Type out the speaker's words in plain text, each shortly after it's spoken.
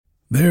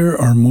There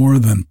are more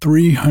than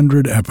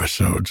 300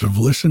 episodes of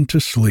Listen to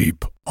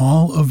Sleep,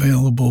 all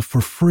available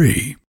for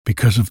free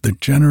because of the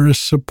generous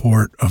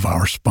support of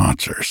our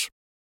sponsors.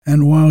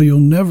 And while you'll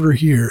never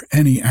hear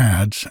any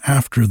ads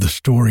after the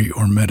story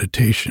or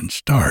meditation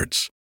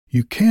starts,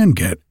 you can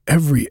get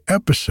every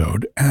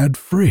episode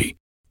ad-free,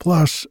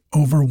 plus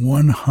over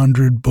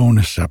 100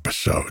 bonus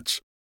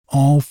episodes,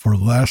 all for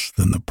less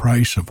than the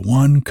price of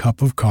one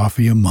cup of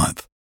coffee a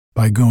month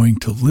by going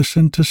to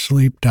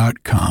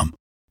listentosleep.com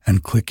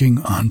and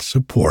clicking on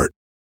support.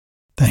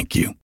 Thank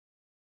you.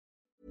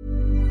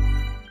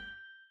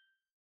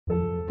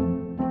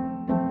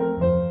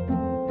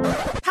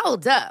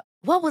 Hold up.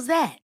 What was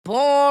that?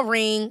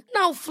 Boring.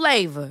 No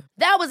flavor.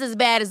 That was as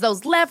bad as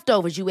those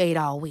leftovers you ate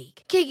all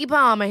week. Keke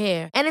Palmer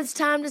here, and it's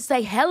time to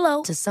say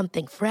hello to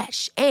something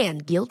fresh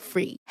and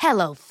guilt-free.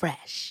 Hello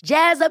Fresh.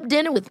 Jazz up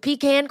dinner with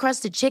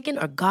pecan-crusted chicken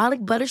or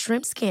garlic butter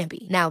shrimp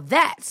scampi. Now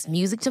that's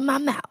music to my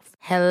mouth.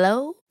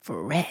 Hello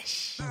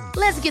Fresh.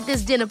 Let's get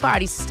this dinner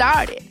party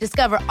started.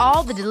 Discover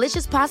all the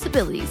delicious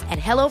possibilities at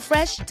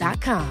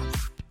hellofresh.com.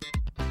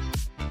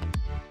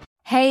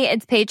 Hey,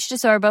 it's Paige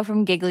DeSorbo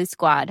from Giggly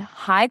Squad.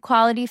 High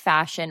quality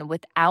fashion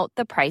without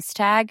the price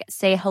tag.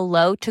 Say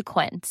hello to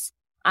Quince.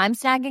 I'm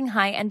snagging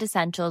high-end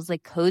essentials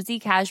like cozy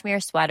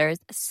cashmere sweaters,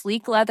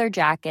 sleek leather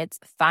jackets,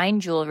 fine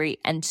jewelry,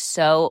 and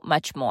so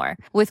much more.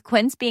 With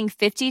Quince being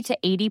 50 to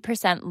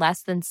 80%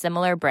 less than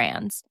similar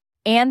brands.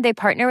 And they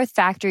partner with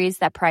factories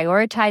that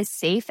prioritize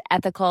safe,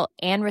 ethical,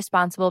 and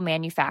responsible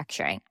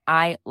manufacturing.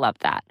 I love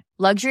that.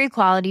 Luxury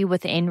quality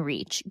within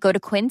reach. Go to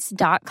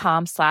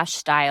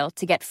quince.com/style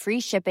to get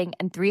free shipping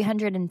and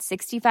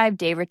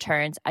 365-day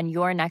returns on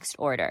your next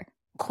order.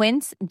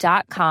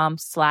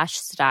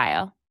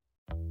 Quince.com/style.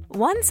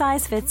 One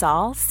size fits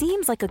all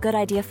seems like a good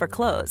idea for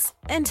clothes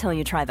until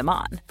you try them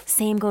on.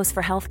 Same goes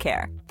for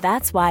healthcare.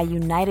 That's why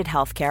United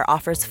Healthcare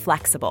offers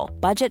flexible,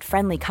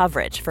 budget-friendly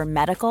coverage for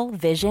medical,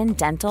 vision,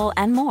 dental,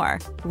 and more.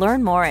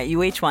 Learn more at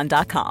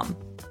uh1.com.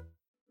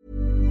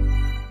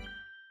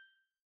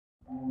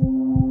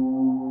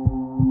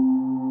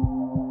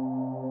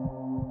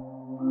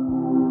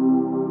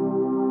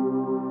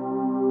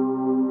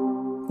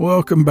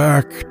 Welcome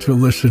back to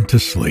Listen to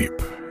Sleep,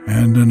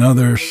 and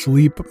another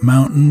Sleep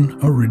Mountain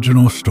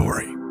original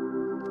story.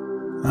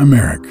 I'm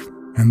Eric,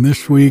 and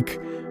this week,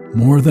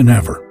 more than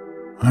ever,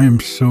 I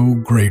am so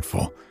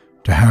grateful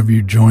to have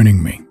you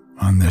joining me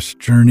on this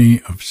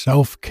journey of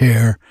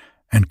self-care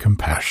and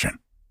compassion.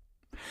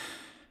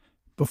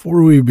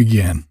 Before we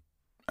begin,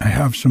 I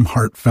have some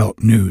heartfelt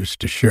news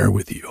to share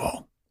with you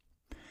all.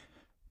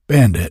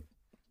 Bandit,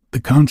 the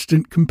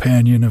constant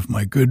companion of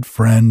my good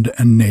friend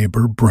and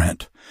neighbor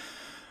Brent,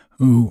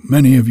 who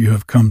many of you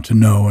have come to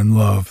know and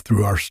love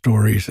through our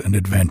stories and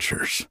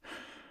adventures,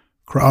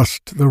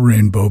 crossed the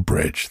Rainbow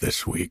Bridge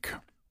this week.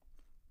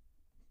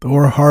 Though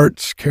our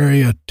hearts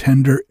carry a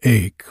tender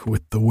ache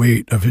with the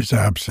weight of his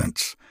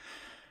absence,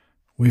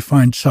 we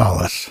find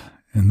solace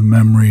in the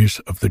memories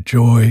of the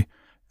joy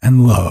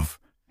and love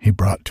he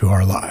brought to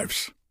our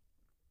lives.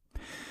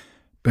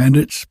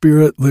 Bandit's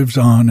spirit lives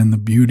on in the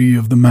beauty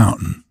of the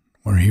mountain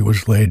where he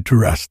was laid to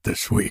rest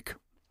this week,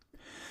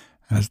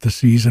 as the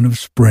season of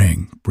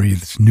spring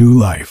breathes new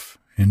life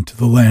into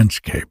the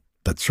landscape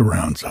that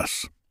surrounds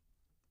us.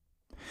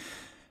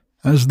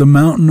 As the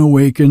mountain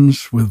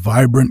awakens with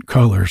vibrant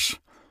colors,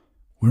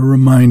 we're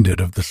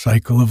reminded of the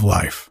cycle of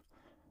life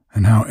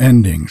and how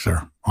endings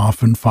are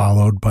often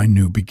followed by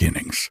new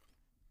beginnings.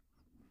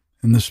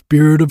 In the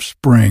spirit of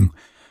spring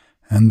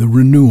and the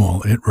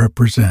renewal it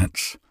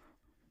represents,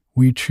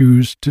 we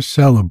choose to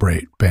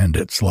celebrate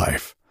Bandit's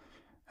life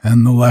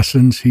and the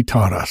lessons he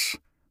taught us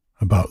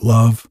about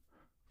love,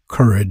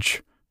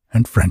 courage,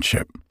 and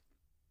friendship.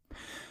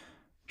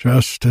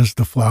 Just as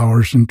the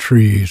flowers and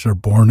trees are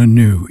born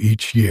anew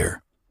each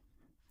year,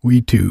 we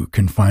too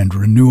can find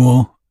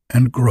renewal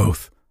and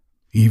growth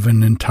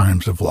even in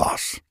times of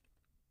loss.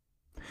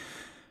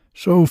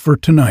 So for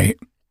tonight,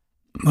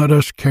 let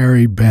us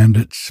carry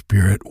Bandit's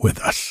spirit with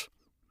us,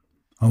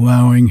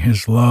 allowing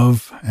his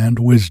love and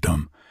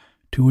wisdom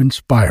to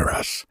inspire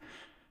us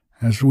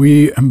as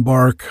we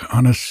embark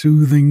on a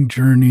soothing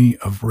journey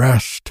of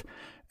rest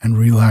and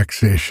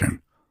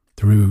relaxation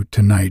through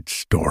tonight's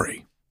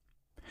story.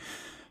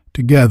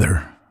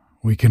 Together,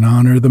 we can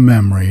honor the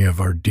memory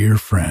of our dear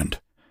friend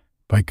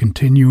by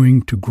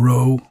continuing to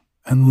grow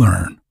and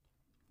learn,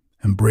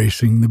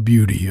 embracing the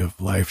beauty of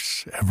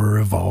life's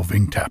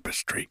ever-evolving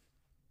tapestry.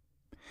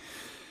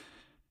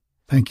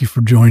 Thank you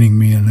for joining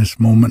me in this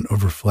moment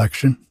of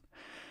reflection,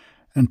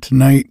 and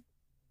tonight,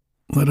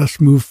 let us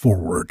move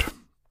forward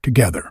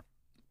together,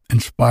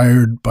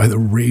 inspired by the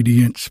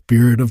radiant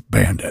spirit of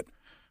Bandit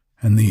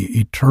and the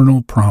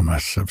eternal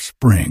promise of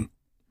spring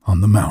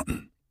on the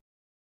mountain.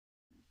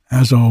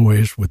 As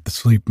always with the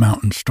Sleep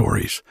Mountain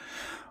stories,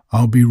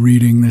 I'll be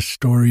reading this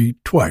story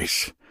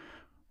twice,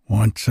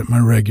 once at my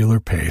regular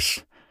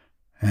pace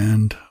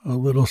and a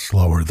little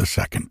slower the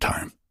second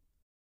time.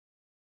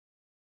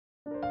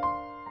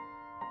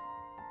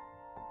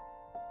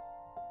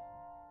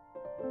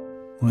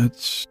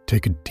 Let's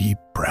take a deep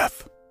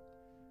breath.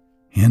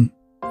 In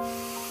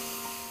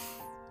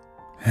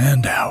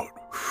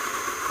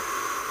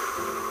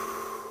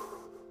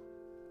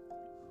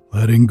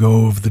letting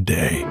go of the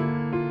day,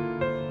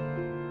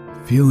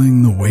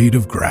 feeling the weight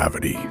of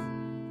gravity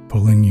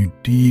pulling you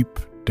deep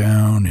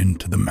down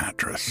into the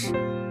mattress.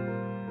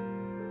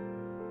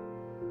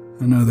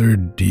 Another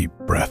deep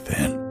breath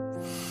in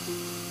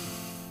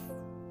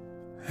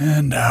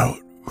and out.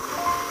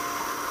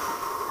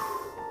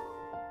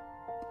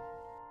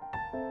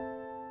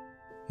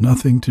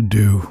 Nothing to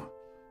do,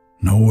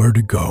 nowhere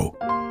to go,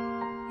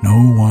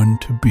 no one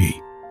to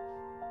be.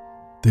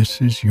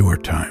 This is your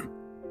time,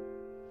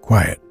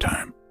 quiet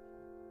time.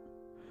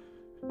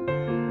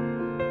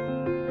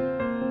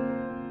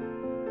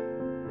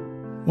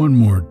 One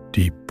more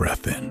deep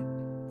breath in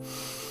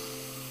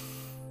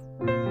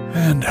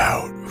and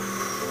out.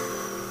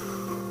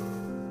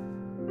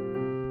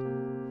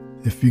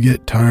 If you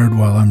get tired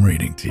while I'm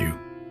reading to you,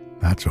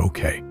 that's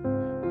okay.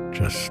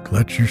 Just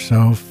let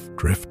yourself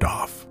drift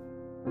off.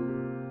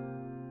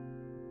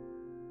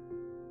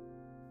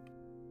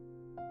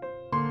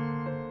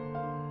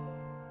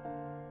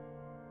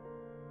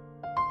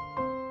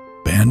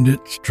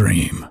 Bandit's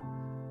Dream,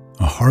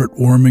 a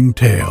heartwarming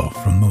tale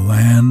from the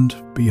land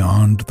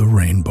beyond the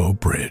Rainbow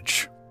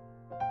Bridge.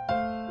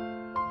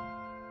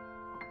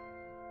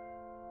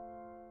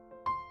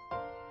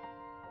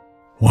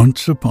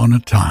 Once upon a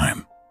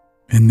time,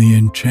 in the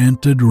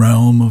enchanted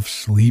realm of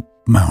Sleep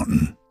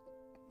Mountain,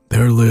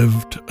 there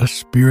lived a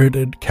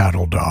spirited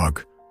cattle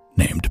dog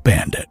named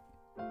Bandit.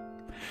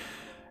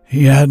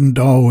 He hadn't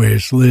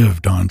always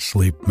lived on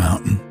Sleep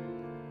Mountain.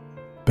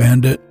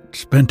 Bandit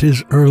spent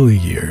his early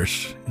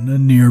years in a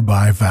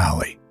nearby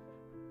valley,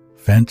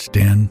 fenced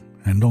in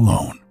and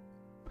alone.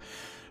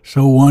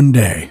 So one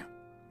day,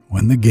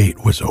 when the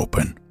gate was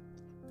open,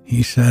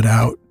 he set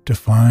out to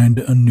find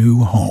a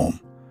new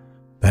home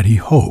that he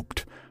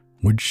hoped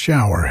would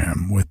shower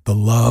him with the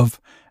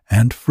love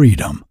and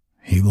freedom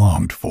he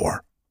longed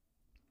for.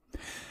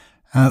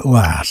 At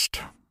last,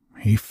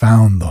 he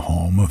found the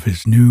home of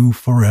his new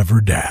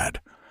forever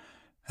dad,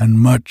 and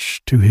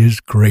much to his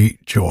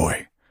great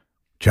joy,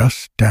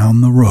 just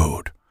down the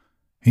road,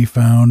 he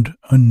found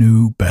a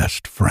new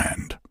best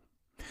friend,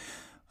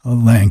 a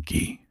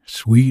lanky,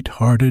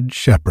 sweet-hearted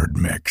shepherd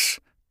mix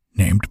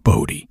named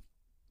Bodie.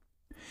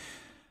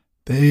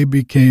 They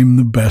became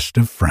the best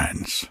of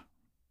friends,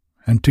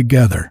 and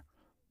together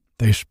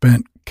they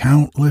spent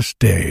countless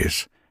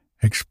days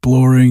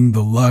exploring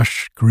the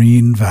lush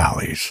green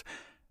valleys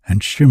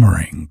and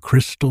shimmering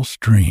crystal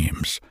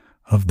streams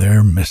of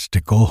their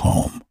mystical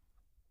home.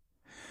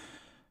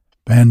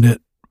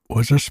 Bandit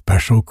was a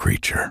special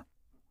creature.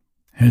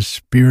 His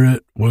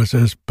spirit was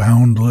as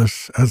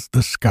boundless as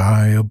the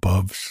sky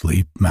above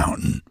Sleep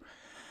Mountain,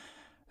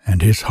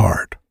 and his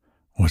heart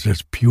was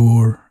as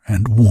pure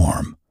and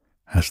warm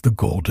as the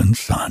golden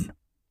sun.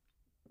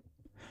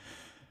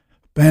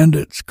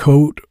 Bandit's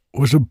coat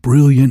was a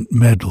brilliant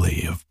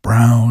medley of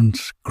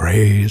browns,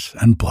 grays,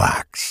 and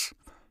blacks,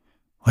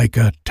 like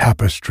a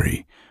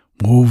tapestry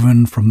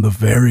woven from the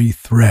very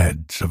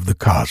threads of the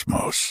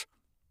cosmos.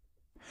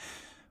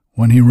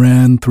 When he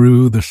ran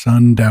through the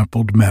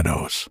sun-dappled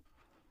meadows,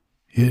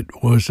 it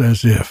was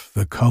as if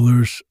the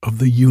colors of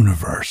the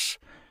universe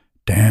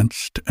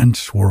danced and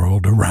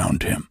swirled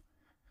around him,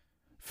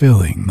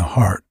 filling the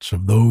hearts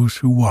of those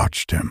who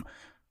watched him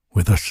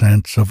with a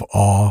sense of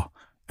awe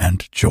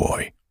and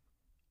joy.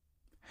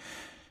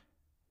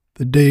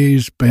 The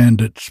days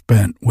Bandit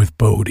spent with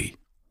Bodie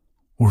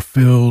were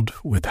filled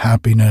with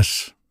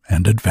happiness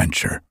and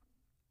adventure.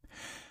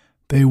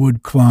 They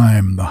would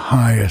climb the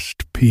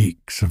highest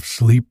peaks of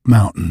Sleep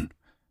Mountain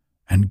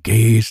and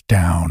gaze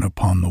down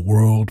upon the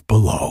world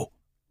below,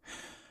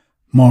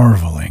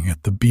 marveling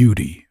at the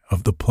beauty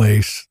of the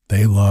place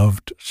they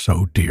loved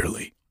so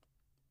dearly.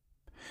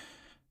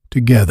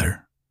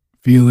 Together,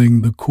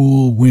 feeling the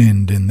cool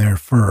wind in their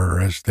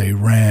fur as they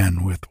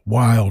ran with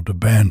wild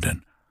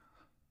abandon,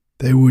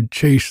 they would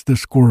chase the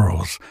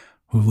squirrels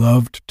who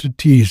loved to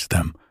tease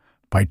them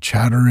by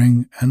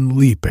chattering and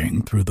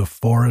leaping through the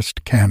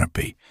forest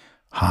canopy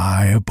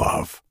high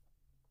above.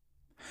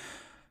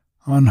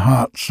 On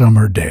hot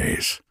summer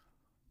days,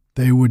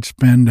 they would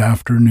spend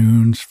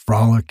afternoons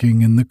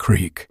frolicking in the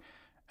creek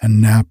and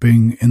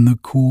napping in the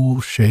cool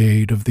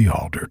shade of the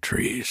alder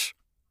trees.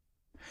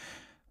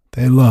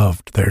 They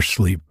loved their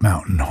Sleep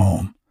Mountain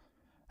home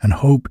and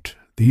hoped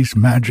these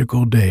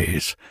magical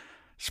days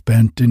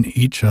spent in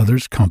each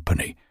other's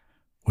company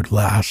would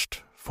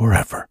last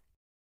forever.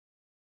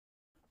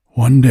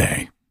 One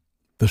day,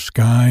 the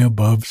sky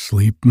above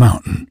Sleep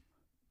Mountain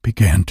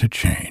began to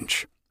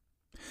change.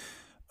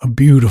 A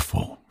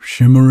beautiful,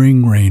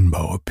 shimmering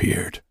rainbow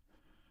appeared,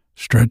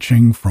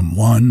 stretching from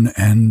one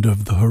end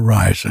of the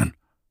horizon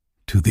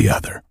to the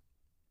other,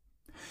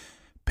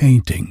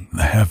 painting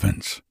the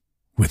heavens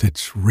with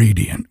its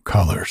radiant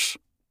colors.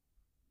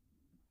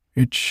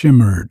 It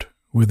shimmered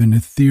with an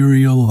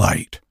ethereal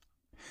light,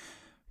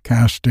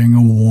 casting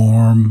a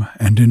warm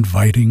and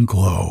inviting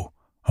glow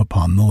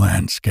upon the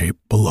landscape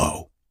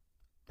below.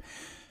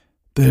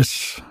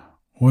 This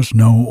was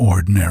no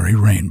ordinary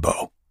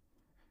rainbow.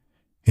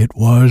 It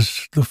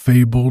was the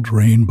fabled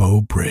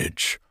Rainbow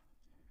Bridge,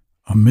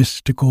 a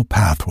mystical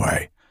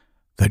pathway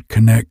that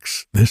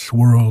connects this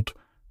world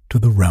to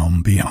the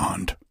realm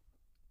beyond.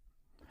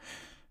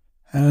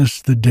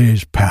 As the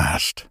days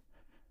passed,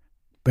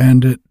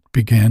 Bandit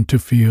began to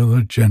feel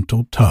a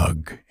gentle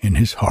tug in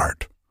his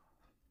heart,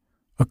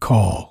 a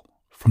call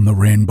from the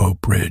Rainbow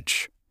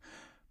Bridge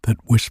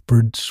that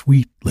whispered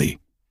sweetly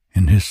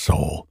in his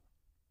soul.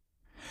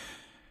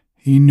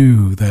 He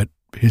knew that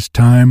his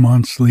time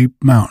on Sleep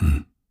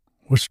Mountain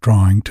was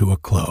drawing to a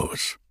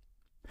close,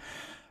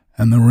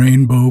 and the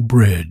Rainbow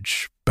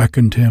Bridge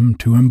beckoned him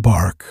to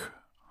embark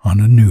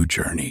on a new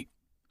journey,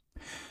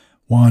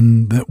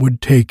 one that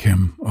would take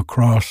him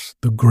across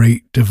the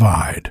Great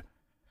Divide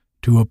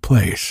to a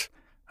place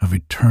of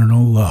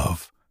eternal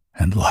love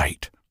and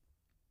light.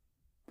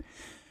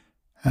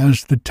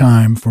 As the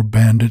time for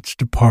Bandit's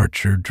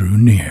departure drew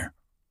near,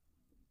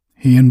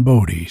 he and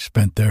Bodhi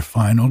spent their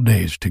final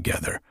days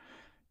together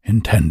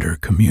in tender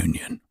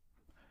communion,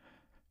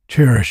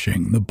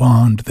 cherishing the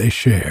bond they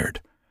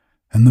shared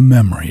and the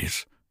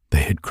memories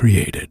they had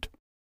created.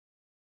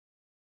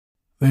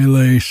 They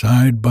lay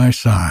side by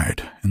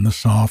side in the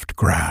soft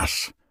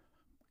grass,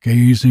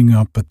 gazing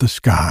up at the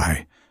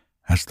sky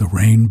as the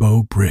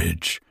Rainbow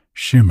Bridge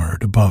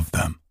shimmered above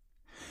them,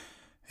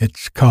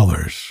 its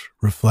colors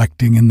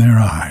reflecting in their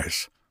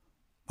eyes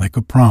like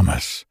a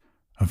promise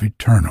of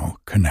eternal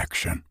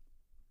connection.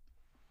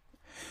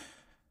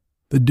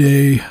 The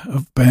day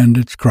of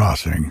Bandit's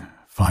crossing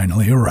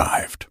finally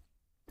arrived,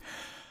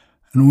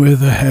 and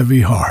with a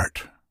heavy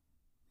heart,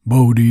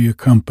 Bodhi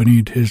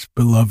accompanied his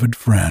beloved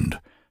friend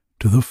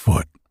to the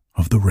foot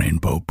of the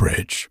Rainbow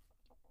Bridge.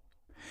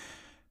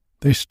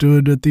 They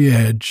stood at the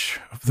edge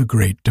of the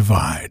Great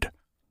Divide,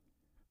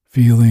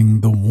 feeling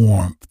the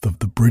warmth of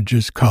the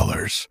bridge's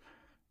colors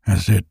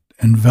as it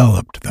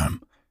enveloped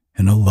them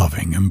in a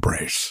loving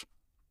embrace.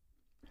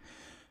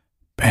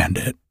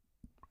 "Bandit,"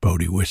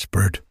 Bodhi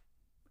whispered,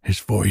 his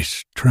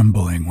voice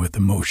trembling with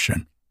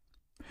emotion,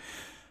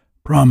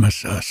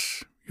 "promise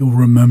us you'll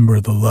remember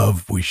the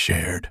love we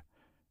shared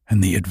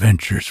and the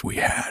adventures we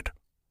had.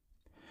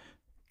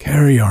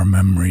 Carry our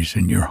memories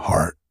in your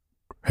heart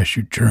as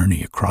you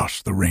journey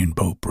across the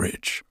Rainbow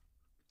Bridge,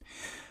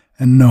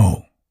 and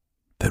know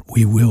that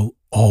we will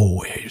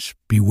always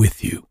be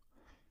with you,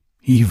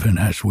 even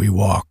as we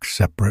walk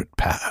separate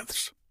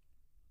paths."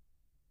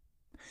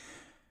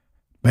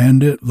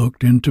 Bandit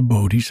looked into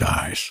Bodhi's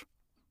eyes,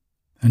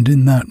 and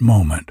in that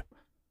moment,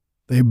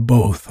 they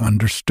both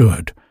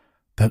understood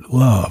that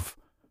love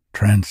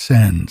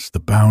transcends the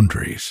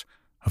boundaries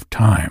of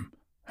time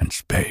and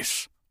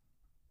space.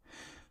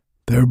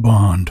 Their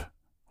bond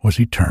was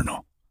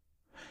eternal,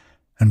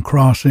 and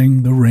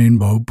crossing the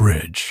Rainbow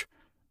Bridge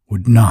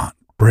would not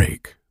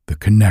break the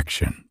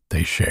connection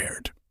they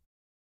shared.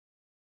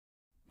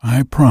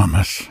 "I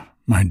promise,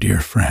 my dear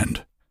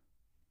friend,"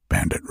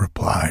 Bandit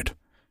replied,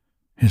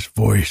 his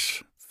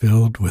voice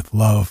filled with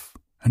love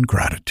and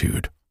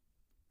gratitude.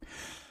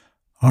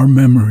 "Our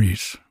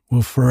memories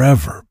will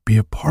forever be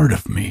a part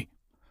of me,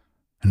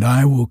 and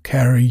I will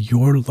carry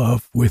your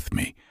love with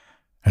me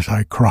as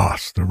I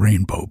cross the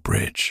Rainbow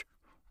Bridge.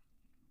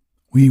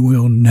 We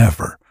will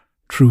never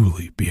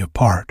truly be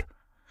apart,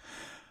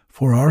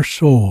 for our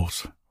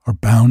souls are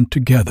bound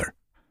together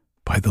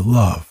by the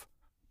love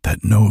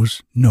that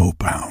knows no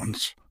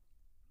bounds."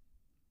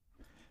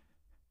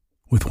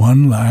 With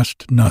one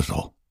last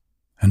nuzzle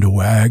and a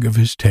wag of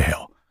his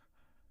tail,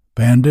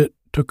 Bandit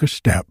took a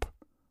step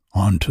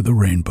onto the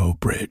Rainbow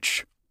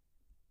Bridge.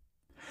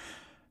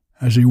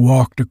 As he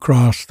walked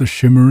across the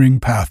shimmering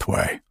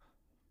pathway,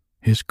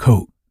 his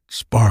coat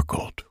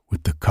sparkled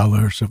with the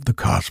colors of the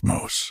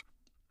cosmos,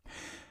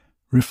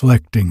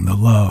 reflecting the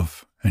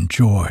love and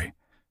joy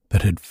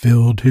that had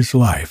filled his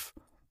life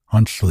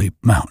on Sleep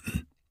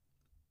Mountain.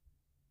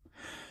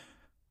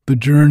 The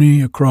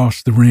journey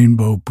across the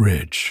Rainbow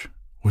Bridge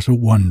was a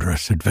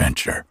wondrous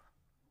adventure.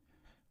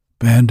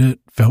 Bandit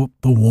felt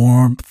the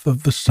warmth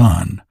of the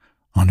sun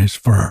on his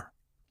fur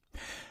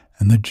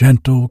and the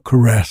gentle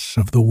caress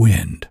of the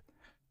wind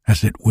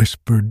as it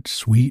whispered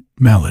sweet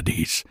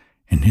melodies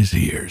in his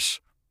ears.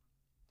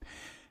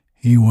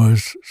 He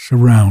was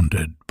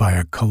surrounded by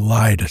a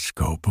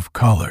kaleidoscope of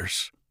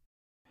colors,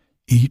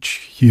 each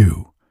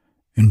hue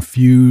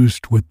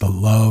infused with the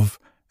love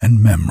and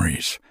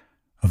memories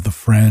of the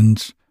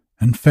friends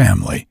and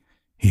family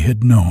he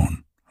had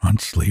known on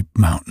Sleep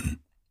Mountain.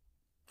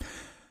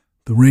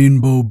 The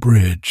Rainbow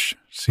Bridge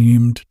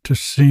seemed to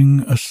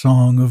sing a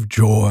song of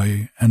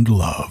joy and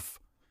love,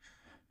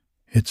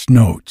 its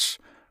notes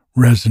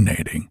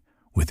resonating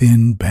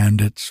within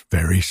Bandit's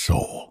very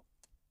soul.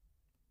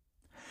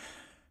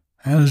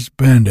 As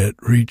Bandit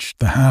reached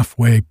the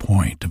halfway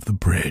point of the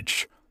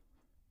bridge,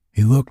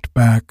 he looked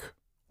back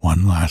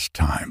one last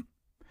time,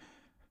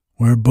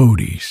 where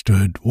Bodhi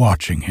stood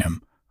watching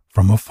him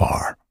from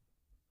afar.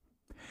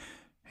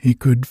 He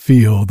could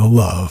feel the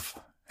love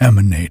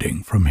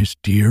emanating from his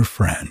dear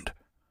friend,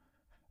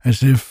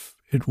 as if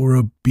it were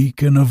a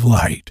beacon of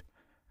light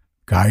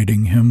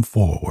guiding him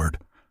forward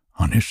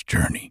on his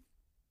journey.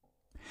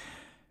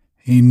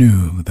 He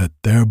knew that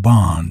their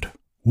bond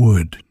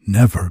would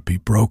never be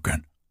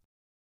broken,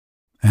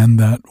 and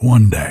that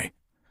one day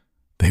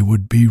they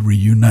would be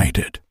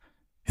reunited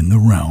in the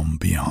realm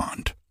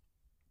beyond.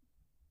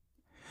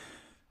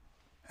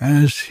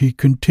 As he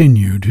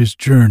continued his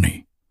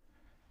journey,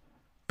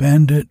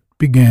 Bandit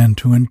began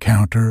to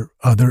encounter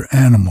other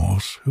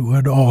animals who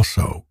had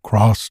also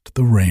crossed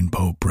the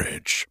rainbow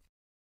bridge.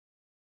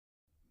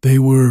 They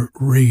were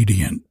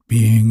radiant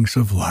beings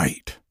of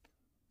light,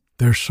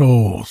 their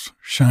souls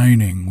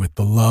shining with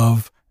the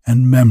love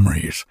and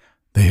memories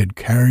they had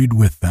carried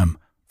with them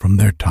from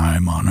their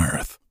time on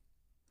earth.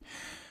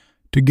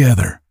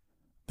 Together,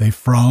 they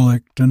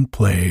frolicked and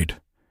played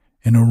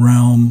in a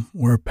realm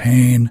where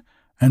pain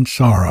and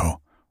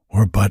sorrow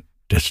were but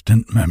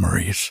distant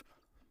memories,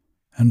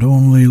 and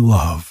only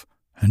love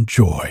and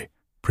joy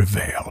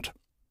prevailed.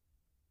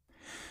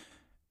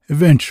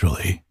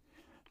 Eventually,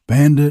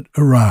 Bandit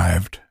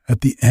arrived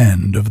at the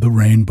end of the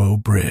Rainbow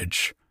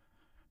Bridge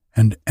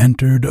and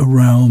entered a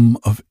realm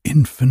of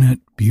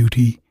infinite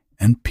beauty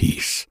and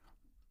peace.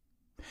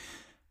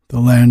 The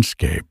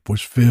landscape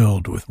was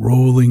filled with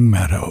rolling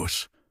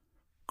meadows,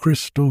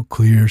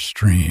 crystal-clear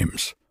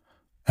streams,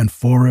 and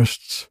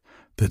forests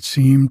that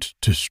seemed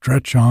to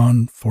stretch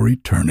on for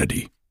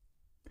eternity.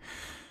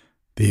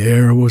 The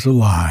air was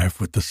alive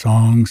with the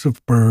songs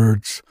of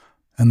birds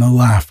and the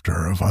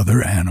laughter of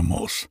other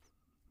animals,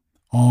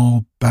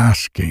 all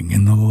basking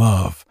in the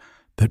love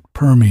that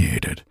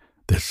permeated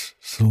this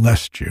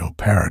celestial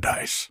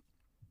paradise.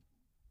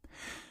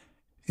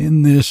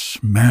 In this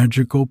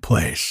magical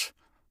place,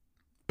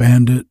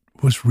 Bandit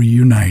was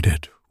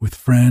reunited with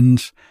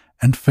friends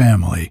and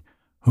family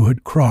who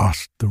had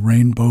crossed the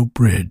Rainbow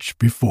Bridge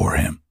before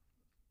him.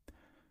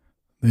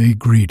 They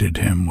greeted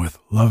him with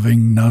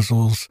loving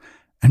nuzzles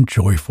and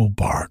joyful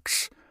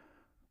barks,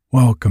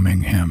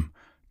 welcoming him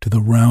to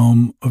the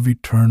realm of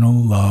eternal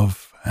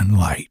love and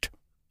light.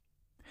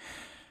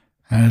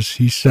 As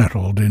he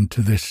settled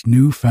into this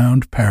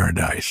newfound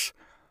paradise,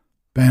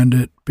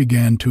 Bandit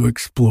began to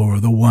explore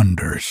the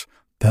wonders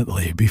that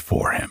lay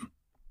before him.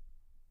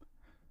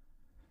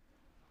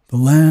 The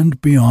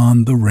land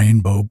beyond the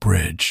Rainbow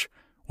Bridge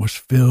was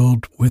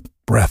filled with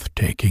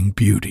breathtaking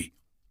beauty,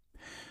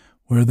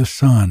 where the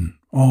sun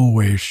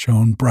always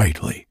shone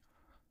brightly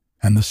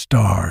and the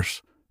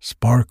stars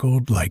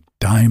sparkled like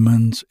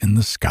diamonds in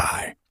the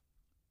sky.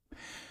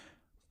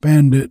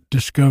 Bandit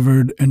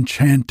discovered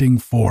enchanting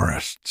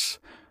forests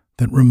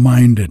that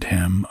reminded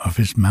him of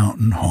his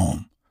mountain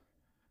home,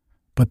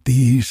 but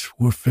these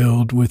were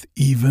filled with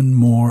even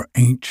more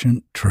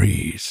ancient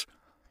trees,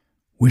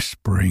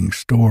 whispering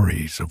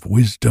stories of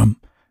wisdom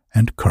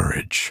and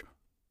courage.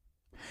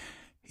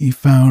 He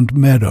found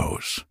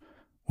meadows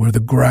where the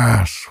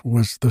grass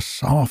was the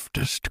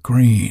softest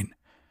green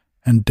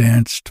and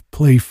danced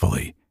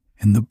playfully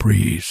in the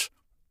breeze.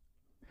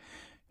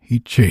 He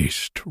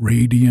chased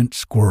radiant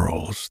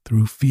squirrels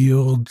through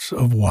fields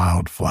of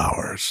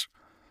wildflowers,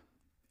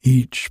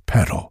 each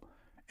petal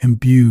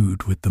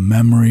imbued with the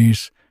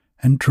memories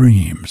and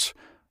dreams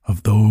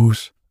of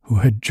those who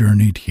had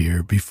journeyed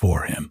here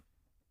before him.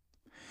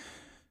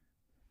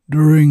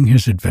 During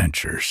his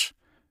adventures,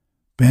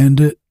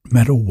 Bandit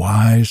met a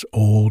wise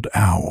old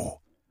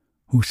owl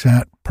who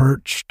sat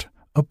perched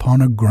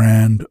upon a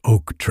grand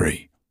oak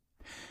tree,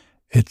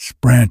 its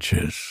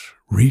branches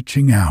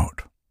reaching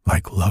out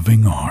like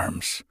loving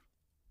arms.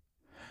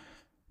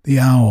 The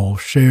owl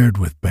shared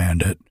with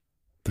Bandit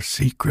the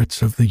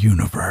secrets of the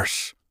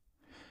universe,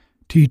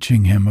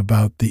 teaching him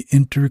about the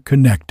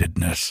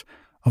interconnectedness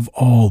of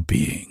all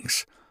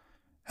beings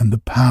and the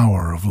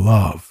power of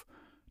love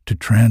to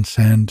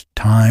transcend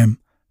time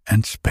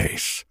and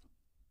space.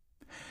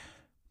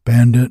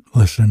 Bandit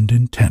listened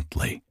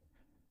intently,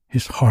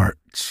 his heart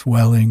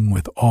swelling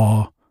with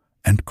awe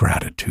and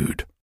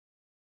gratitude.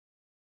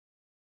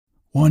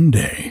 One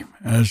day,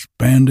 as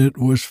Bandit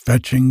was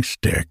fetching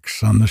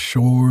sticks on the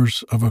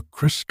shores of a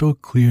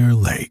crystal-clear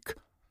lake,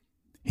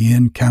 he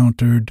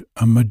encountered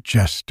a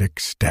majestic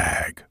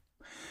stag,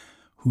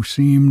 who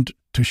seemed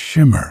to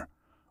shimmer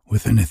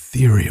with an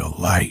ethereal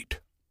light.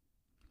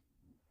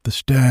 The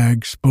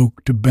stag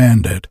spoke to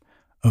Bandit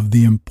of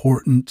the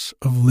importance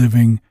of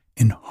living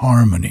in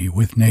harmony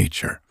with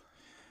nature,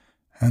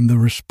 and the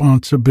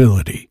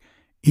responsibility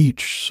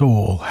each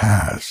soul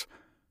has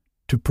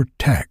to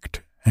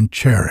protect and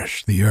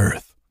cherish the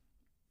earth,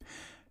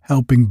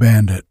 helping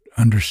Bandit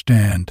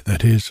understand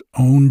that his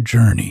own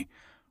journey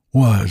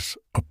was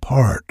a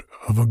part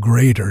of a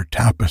greater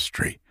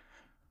tapestry,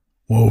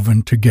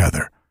 woven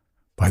together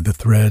by the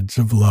threads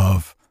of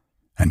love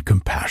and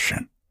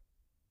compassion.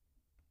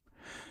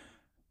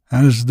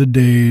 As the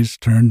days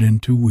turned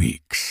into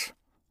weeks,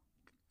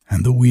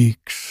 and the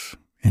weeks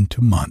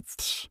into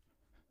months,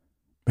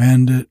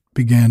 Bandit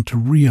began to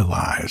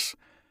realize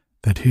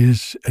that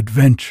his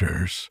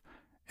adventures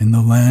in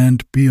the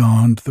land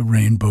beyond the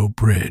Rainbow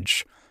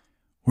Bridge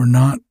were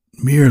not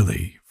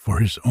merely for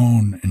his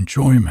own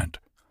enjoyment,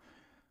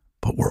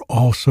 but were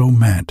also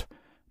meant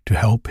to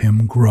help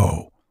him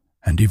grow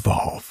and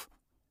evolve.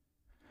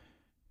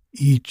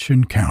 Each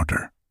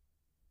encounter,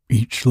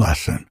 each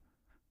lesson,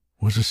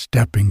 was a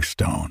stepping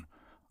stone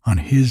on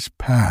his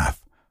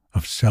path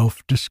of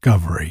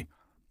self-discovery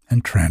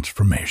and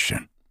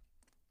transformation.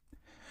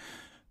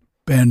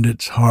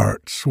 Bandit's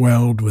heart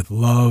swelled with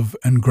love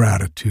and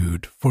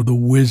gratitude for the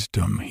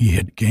wisdom he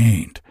had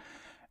gained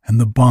and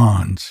the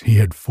bonds he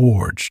had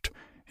forged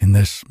in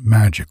this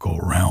magical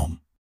realm.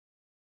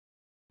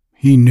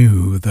 He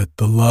knew that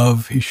the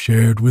love he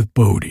shared with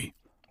Bodhi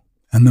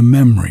and the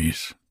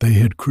memories they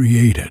had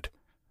created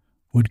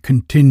would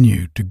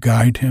continue to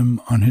guide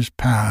him on his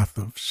path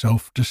of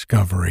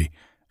self-discovery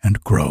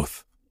and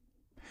growth.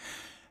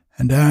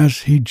 And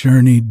as he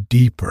journeyed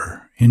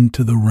deeper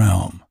into the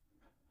realm,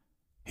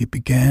 he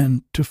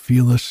began to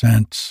feel a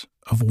sense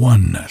of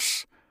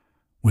oneness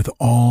with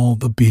all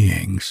the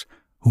beings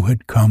who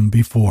had come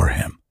before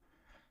him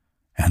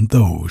and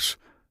those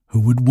who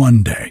would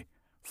one day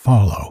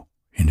follow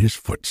in his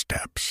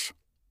footsteps.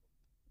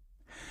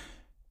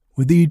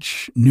 With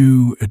each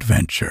new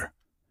adventure,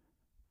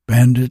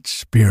 Bandit's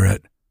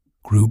spirit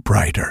grew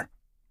brighter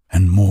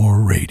and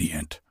more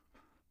radiant,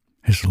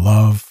 his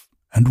love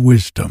and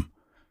wisdom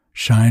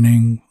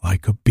shining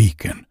like a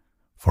beacon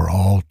for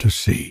all to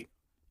see.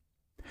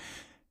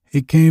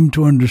 He came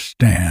to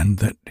understand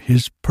that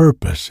his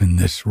purpose in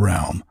this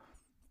realm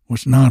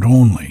was not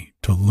only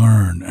to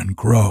learn and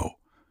grow,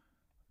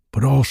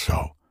 but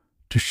also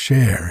to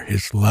share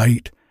his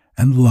light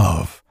and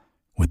love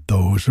with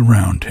those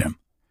around him,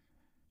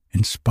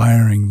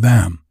 inspiring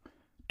them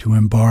to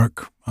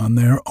embark on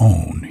their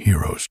own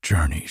hero's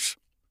journeys.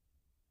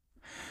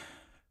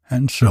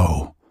 And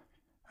so,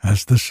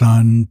 as the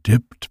sun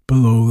dipped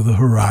below the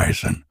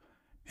horizon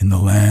in the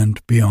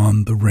land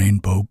beyond the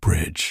Rainbow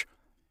Bridge,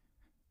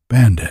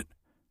 Bandit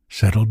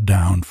settled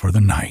down for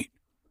the night,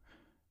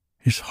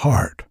 his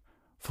heart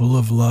full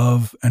of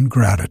love and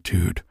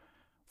gratitude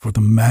for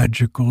the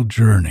magical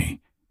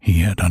journey he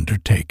had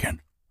undertaken.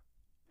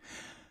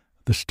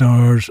 The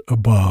stars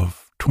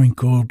above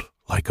twinkled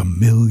like a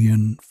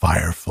million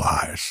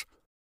fireflies,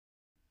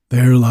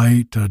 their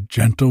light a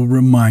gentle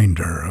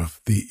reminder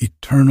of the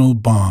eternal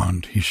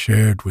bond he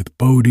shared with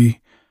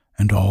Bodhi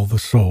and all the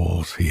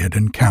souls he had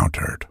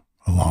encountered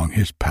along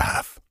his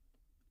path.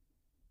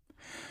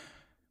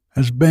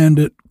 As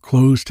Bandit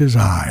closed his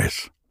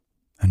eyes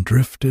and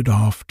drifted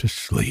off to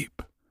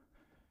sleep,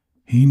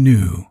 he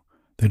knew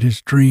that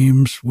his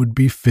dreams would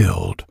be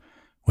filled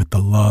with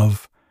the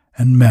love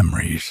and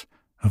memories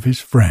of his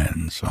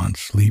friends on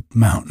Sleep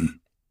Mountain,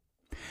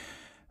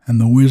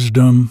 and the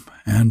wisdom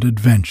and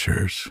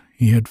adventures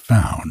he had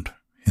found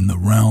in the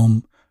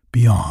realm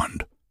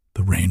beyond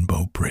the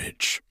Rainbow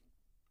Bridge.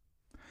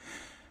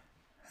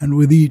 And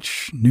with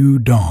each new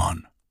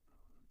dawn,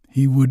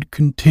 he would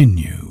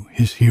continue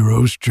his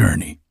hero's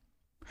journey,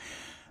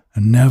 a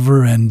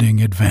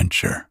never-ending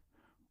adventure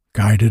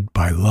guided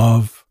by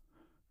love,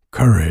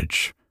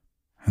 courage,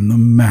 and the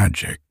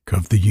magic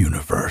of the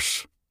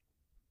universe.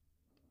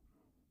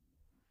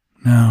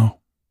 Now,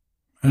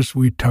 as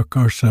we tuck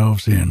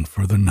ourselves in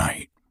for the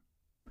night,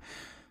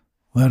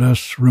 let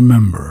us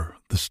remember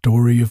the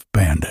story of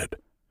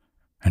Bandit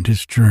and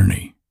his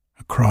journey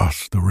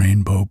across the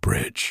Rainbow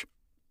Bridge.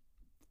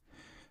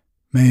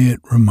 May it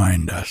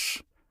remind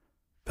us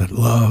that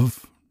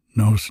love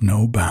knows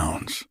no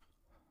bounds,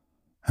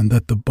 and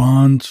that the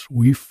bonds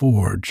we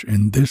forge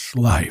in this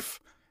life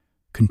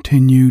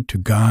continue to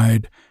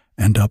guide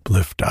and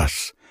uplift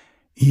us,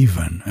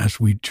 even as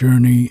we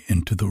journey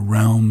into the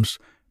realms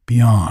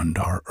beyond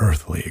our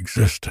earthly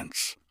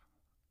existence.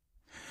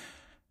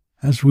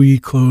 As we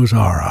close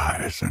our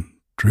eyes and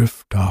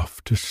drift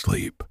off to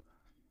sleep,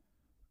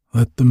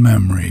 let the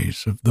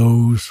memories of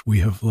those we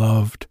have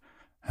loved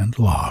and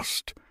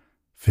lost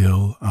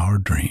fill our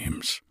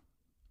dreams.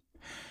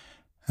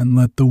 And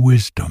let the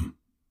wisdom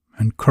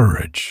and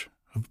courage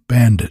of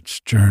Bandit's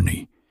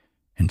journey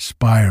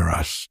inspire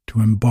us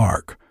to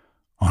embark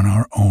on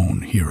our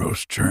own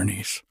hero's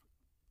journeys.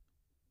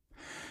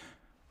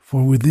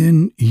 For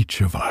within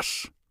each of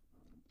us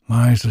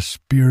lies a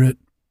spirit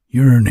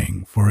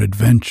yearning for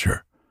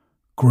adventure,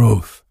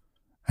 growth,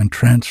 and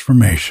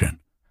transformation,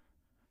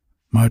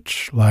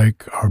 much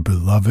like our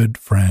beloved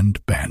friend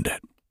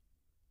Bandit.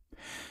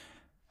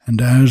 And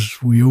as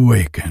we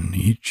awaken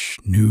each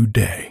new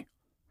day,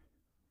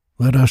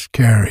 let us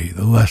carry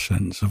the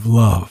lessons of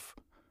love,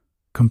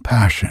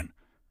 compassion,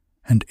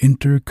 and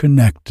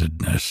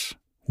interconnectedness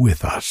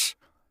with us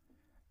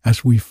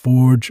as we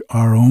forge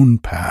our own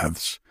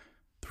paths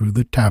through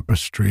the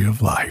tapestry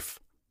of life.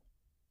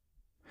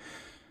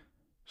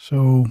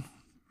 So,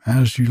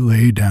 as you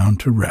lay down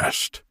to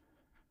rest,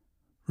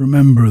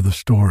 remember the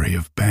story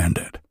of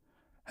Bandit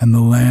and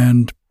the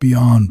land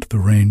beyond the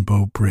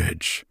Rainbow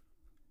Bridge.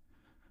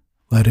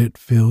 Let it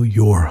fill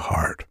your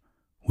heart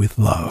with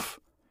love,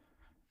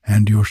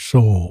 and your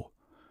soul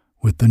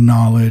with the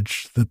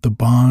knowledge that the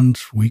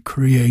bonds we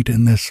create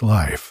in this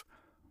life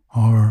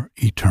are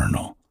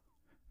eternal,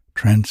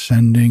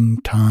 transcending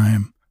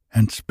time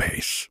and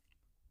space.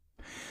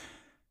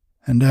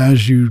 And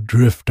as you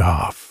drift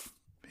off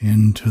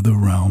into the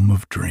realm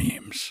of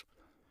dreams,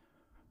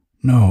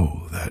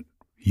 know that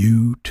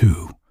you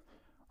too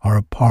are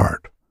a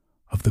part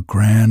of the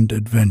grand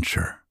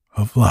adventure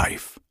of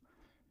life,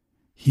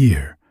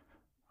 here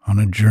on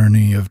a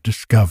journey of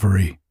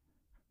discovery,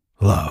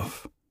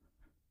 love,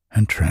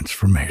 and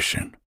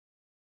transformation.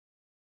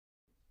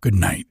 Good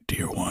night,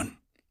 dear one.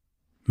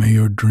 May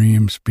your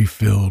dreams be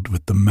filled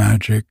with the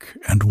magic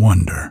and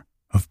wonder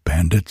of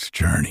Bandit's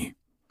journey,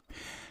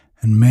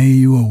 and may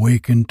you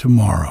awaken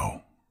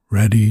tomorrow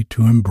ready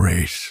to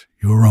embrace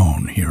your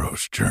own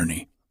hero's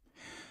journey,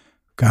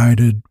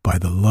 guided by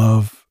the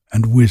love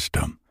and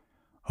wisdom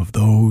of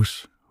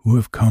those who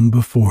have come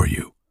before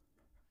you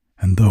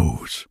and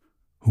those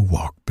who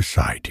walk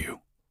beside you.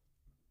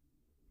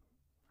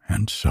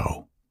 And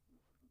so,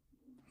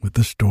 with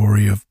the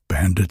story of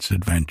Bandit's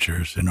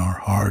adventures in our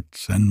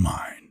hearts and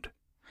mind,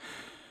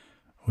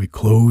 we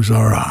close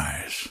our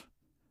eyes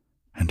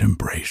and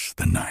embrace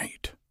the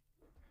night,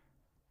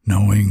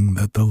 knowing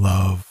that the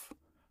love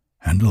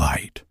and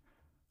light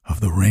of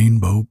the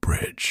Rainbow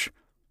Bridge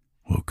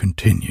will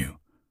continue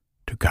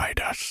to guide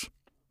us.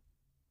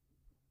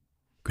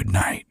 Good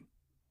night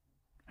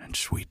and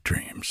sweet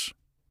dreams.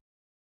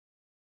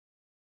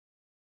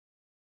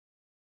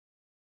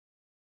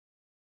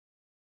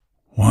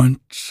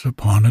 Once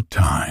upon a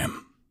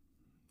time,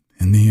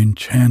 in the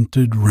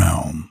enchanted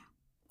realm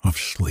of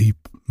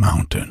Sleep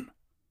Mountain,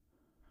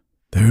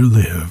 there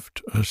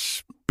lived a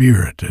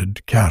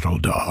spirited cattle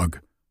dog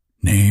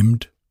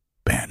named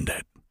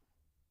Bandit.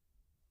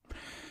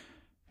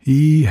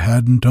 He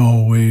hadn't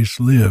always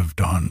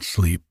lived on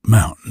Sleep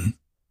Mountain.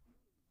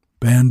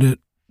 Bandit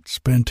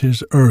spent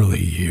his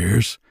early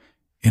years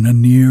in a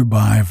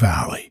nearby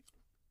valley,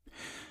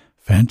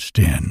 fenced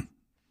in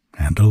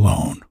and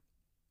alone.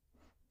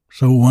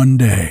 So one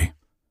day,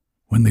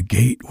 when the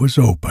gate was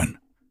open,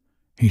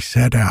 he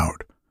set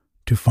out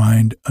to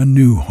find a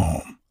new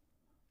home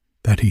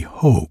that he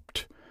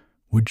hoped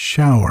would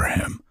shower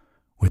him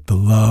with the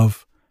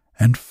love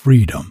and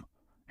freedom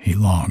he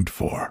longed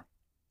for.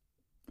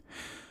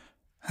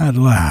 At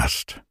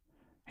last,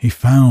 he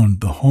found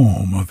the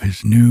home of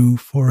his new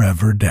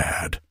forever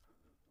dad,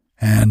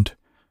 and,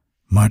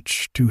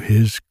 much to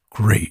his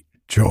great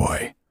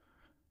joy,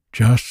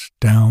 just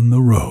down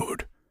the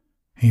road,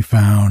 he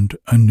found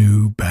a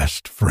new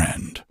best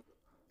friend,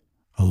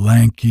 a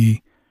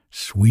lanky,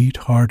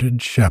 sweet-hearted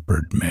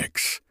shepherd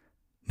mix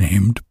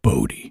named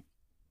Bodie.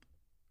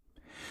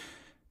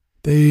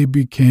 They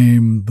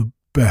became the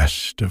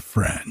best of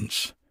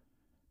friends,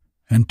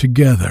 and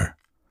together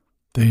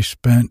they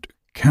spent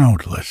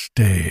countless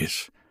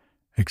days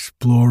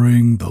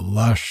exploring the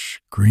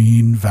lush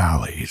green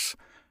valleys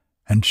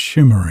and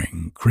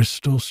shimmering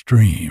crystal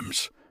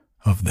streams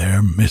of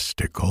their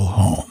mystical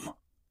home.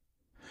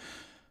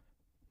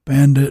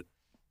 Bandit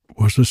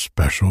was a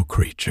special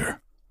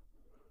creature.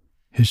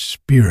 His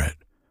spirit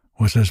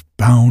was as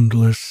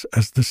boundless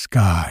as the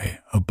sky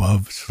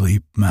above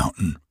Sleep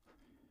Mountain,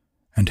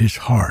 and his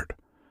heart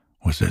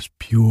was as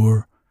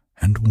pure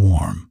and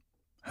warm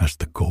as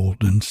the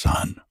golden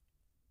sun.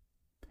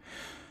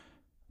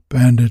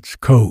 Bandit's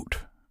coat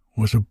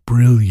was a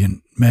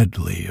brilliant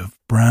medley of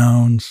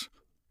browns,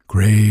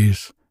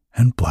 grays,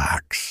 and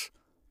blacks,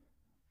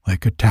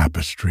 like a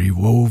tapestry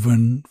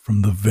woven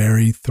from the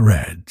very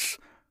threads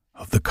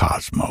of the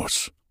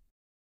cosmos.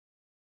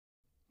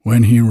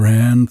 When he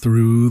ran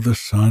through the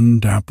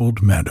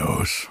sun-dappled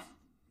meadows,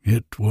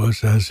 it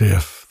was as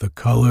if the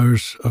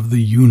colors of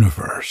the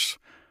universe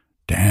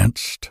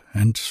danced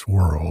and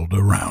swirled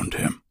around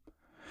him,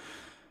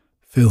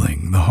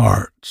 filling the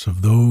hearts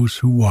of those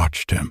who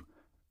watched him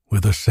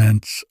with a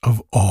sense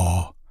of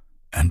awe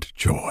and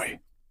joy.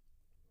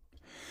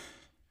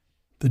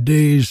 The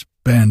days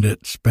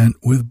Bandit spent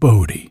with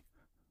Bodie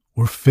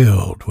were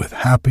filled with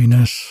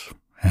happiness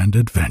and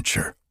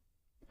adventure.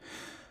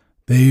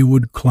 They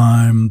would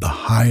climb the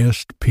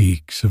highest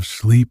peaks of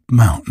Sleep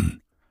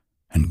Mountain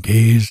and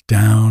gaze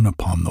down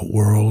upon the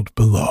world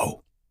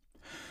below,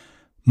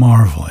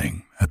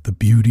 marveling at the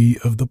beauty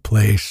of the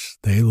place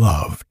they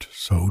loved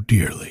so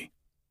dearly.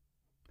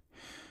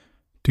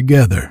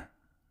 Together,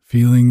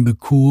 feeling the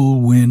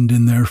cool wind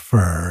in their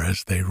fur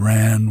as they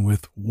ran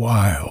with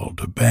wild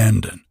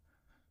abandon,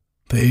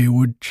 they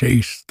would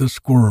chase the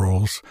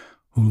squirrels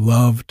who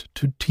loved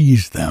to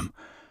tease them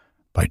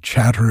by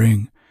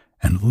chattering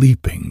and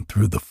leaping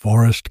through the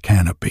forest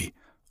canopy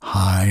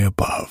high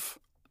above.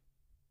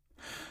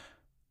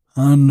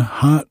 On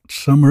hot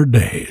summer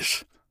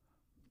days,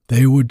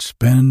 they would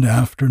spend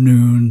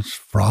afternoons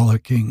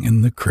frolicking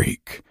in the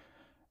creek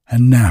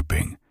and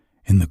napping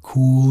in the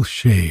cool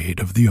shade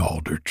of the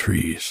alder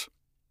trees.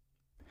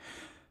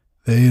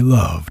 They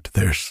loved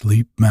their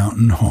Sleep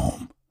Mountain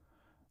home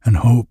and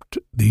hoped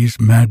these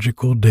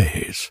magical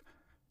days,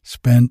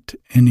 spent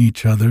in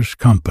each other's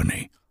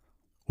company,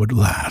 would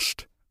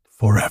last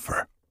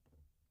forever.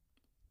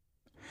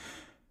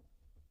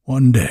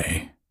 One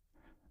day,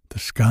 the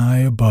sky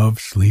above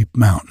Sleep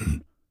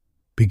Mountain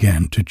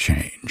began to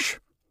change.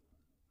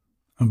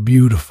 A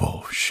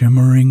beautiful,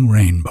 shimmering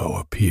rainbow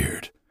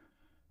appeared,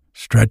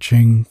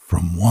 stretching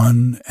from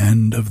one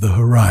end of the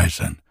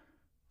horizon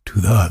to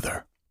the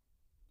other,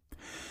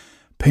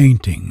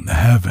 painting the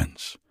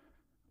heavens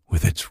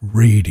with its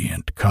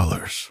radiant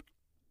colors.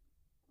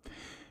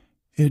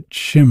 It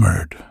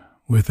shimmered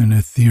with an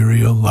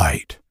ethereal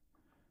light,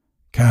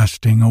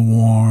 casting a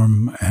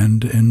warm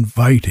and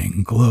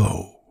inviting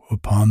glow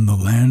upon the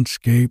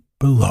landscape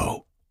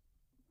below.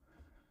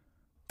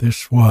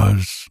 This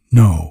was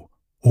no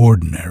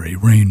ordinary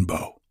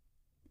rainbow.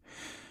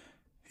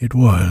 It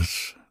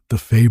was the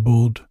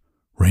fabled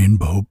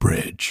Rainbow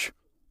Bridge,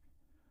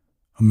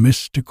 a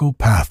mystical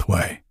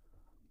pathway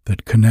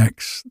that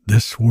connects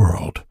this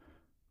world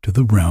to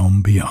the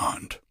realm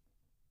beyond.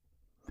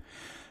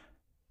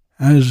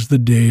 As the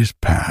days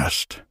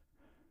passed,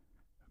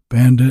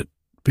 Bandit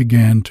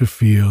began to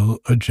feel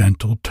a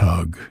gentle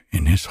tug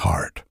in his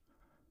heart,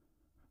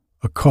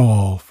 a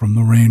call from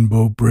the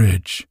Rainbow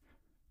Bridge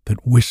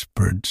that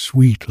whispered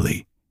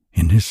sweetly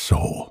in his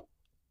soul.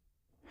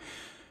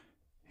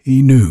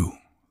 He knew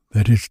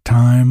that his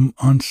time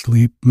on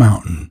Sleep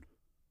Mountain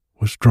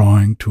was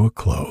drawing to a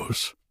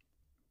close,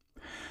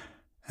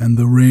 and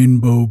the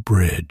Rainbow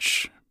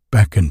Bridge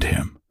beckoned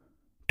him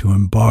to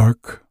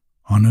embark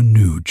on a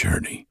new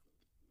journey,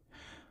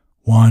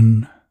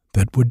 one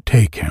that would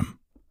take him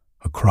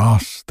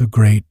across the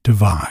Great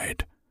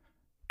Divide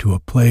to a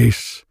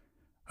place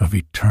of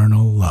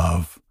eternal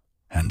love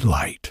and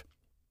light.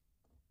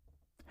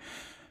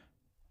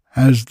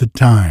 As the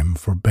time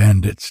for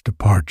Bandit's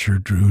departure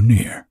drew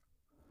near,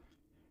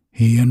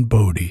 he and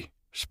Bodhi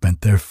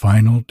spent their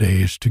final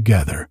days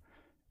together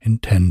in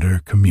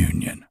tender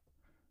communion,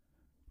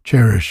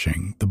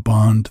 cherishing the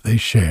bond they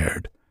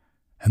shared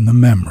and the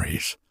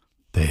memories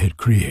they had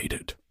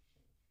created.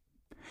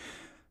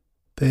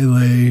 They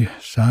lay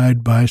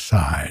side by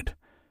side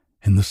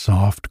in the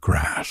soft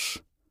grass,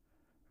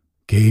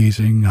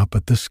 gazing up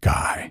at the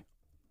sky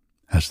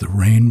as the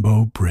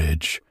Rainbow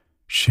Bridge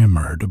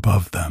shimmered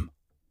above them,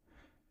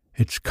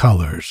 its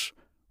colors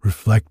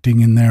reflecting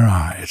in their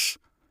eyes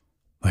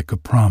like a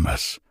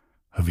promise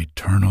of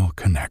eternal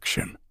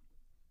connection.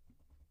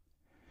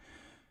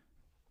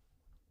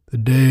 The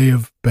day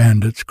of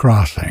Bandit's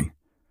crossing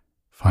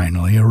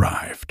finally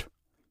arrived,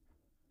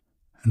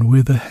 and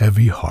with a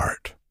heavy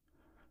heart,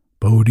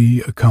 Bodhi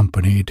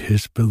accompanied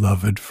his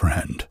beloved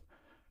friend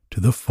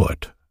to the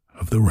foot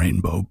of the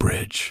Rainbow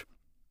Bridge.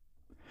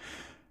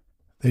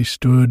 They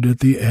stood at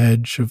the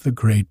edge of the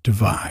Great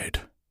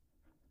Divide,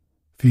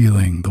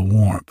 feeling the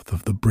warmth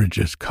of the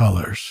bridge's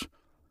colors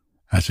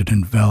as it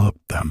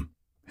enveloped them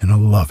in a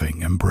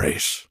loving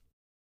embrace.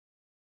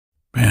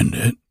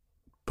 "Bandit,"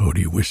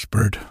 Bodhi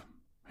whispered,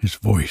 his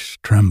voice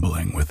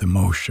trembling with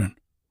emotion,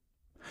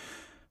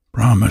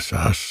 "promise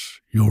us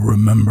you'll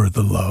remember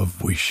the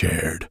love we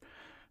shared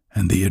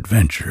and the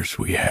adventures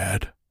we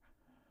had.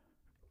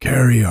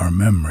 Carry our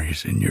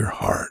memories in your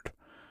heart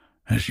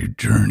as you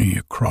journey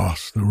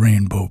across the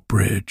Rainbow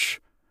Bridge,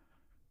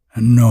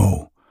 and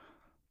know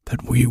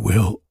that we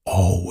will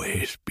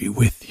always be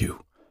with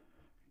you,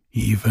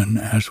 even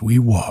as we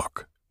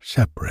walk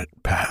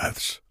separate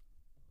paths."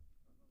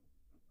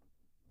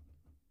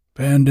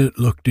 Bandit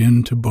looked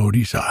into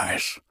Bodhi's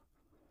eyes,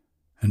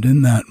 and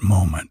in that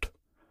moment,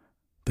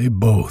 they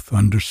both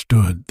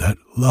understood that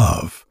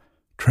love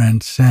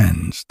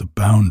transcends the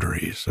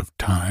boundaries of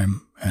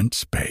time and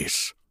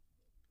space.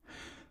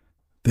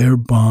 Their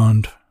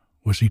bond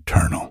was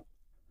eternal,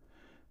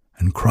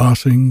 and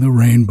crossing the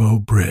Rainbow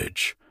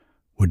Bridge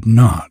would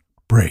not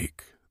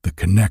break the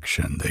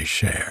connection they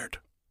shared.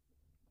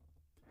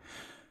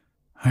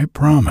 "I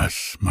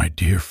promise, my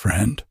dear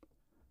friend,"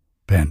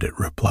 Bandit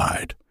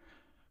replied,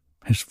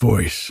 his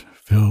voice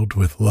filled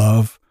with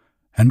love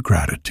and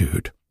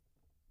gratitude.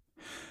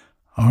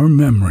 "Our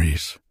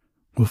memories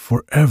will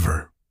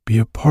forever be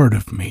a part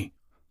of me,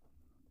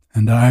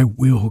 and I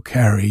will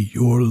carry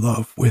your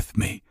love with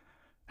me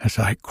as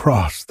I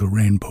cross the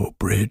Rainbow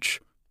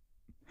Bridge.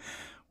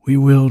 We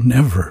will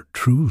never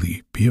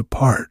truly be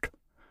apart,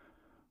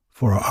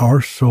 for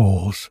our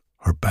souls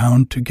are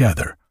bound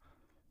together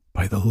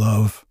by the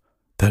love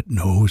that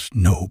knows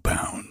no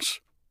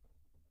bounds."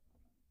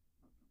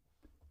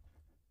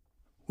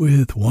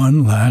 With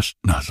one last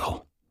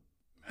nuzzle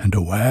and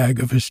a wag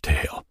of his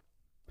tail,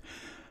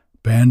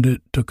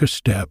 Bandit took a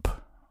step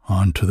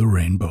onto the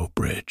Rainbow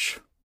Bridge.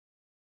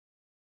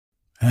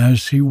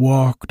 As he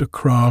walked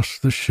across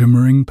the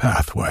shimmering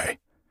pathway,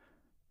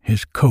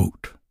 his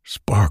coat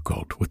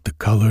sparkled with the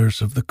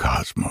colors of the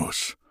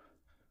cosmos,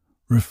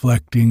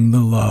 reflecting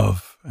the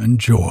love and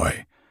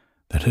joy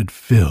that had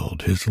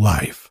filled his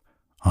life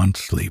on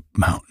Sleep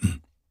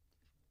Mountain.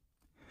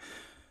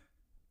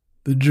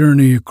 The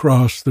journey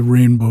across the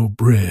Rainbow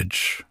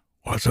Bridge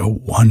was a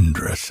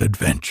wondrous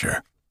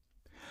adventure.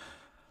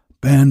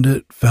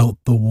 Bandit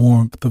felt the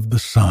warmth of the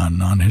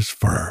sun on his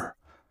fur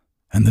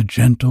and the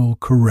gentle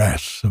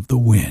caress of the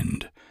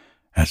wind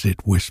as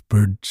it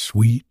whispered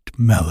sweet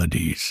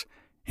melodies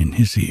in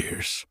his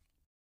ears.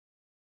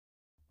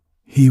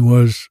 He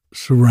was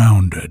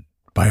surrounded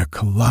by a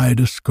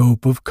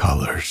kaleidoscope of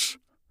colors,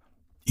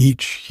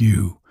 each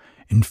hue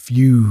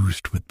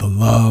infused with the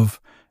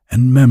love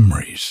and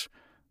memories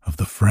of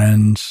the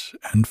friends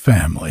and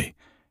family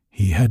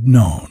he had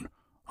known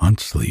on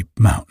Sleep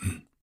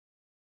Mountain.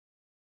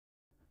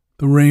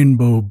 The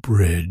rainbow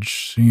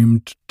bridge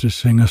seemed to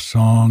sing a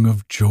song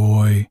of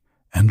joy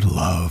and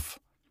love,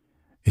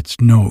 its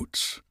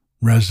notes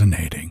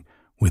resonating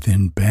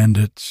within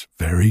Bandit's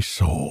very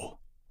soul.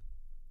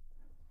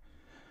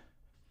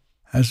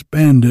 As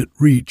Bandit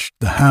reached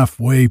the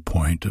halfway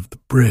point of the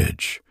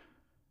bridge,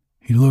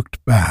 he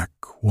looked back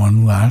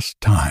one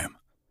last time,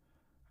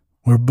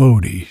 where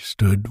Bodhi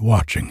stood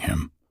watching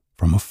him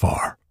from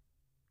afar.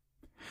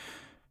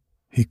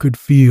 He could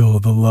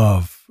feel the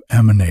love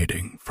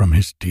emanating from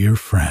his dear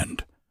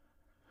friend,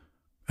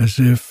 as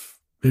if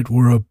it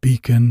were a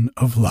beacon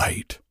of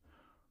light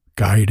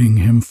guiding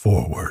him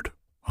forward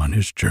on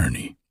his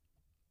journey.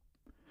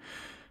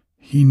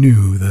 He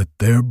knew that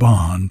their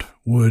bond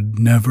would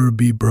never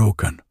be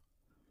broken,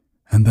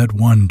 and that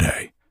one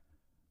day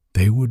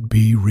they would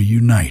be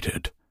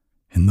reunited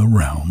in the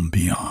realm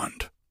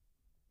beyond.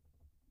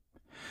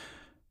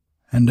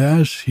 And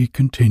as he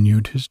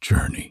continued his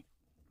journey,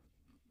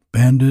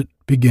 Bandit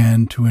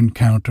began to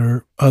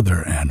encounter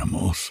other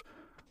animals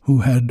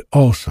who had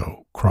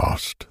also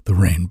crossed the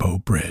rainbow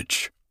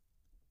bridge.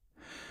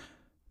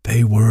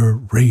 They were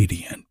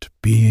radiant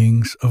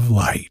beings of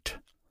light,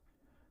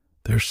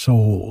 their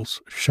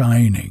souls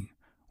shining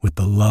with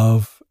the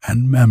love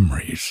and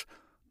memories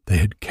they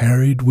had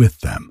carried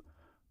with them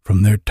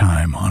from their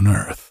time on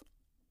earth.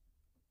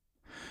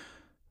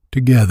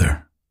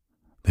 Together,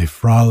 they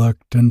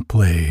frolicked and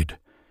played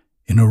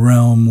in a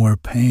realm where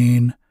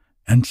pain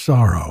and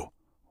sorrow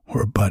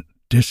were but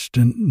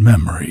distant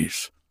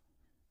memories,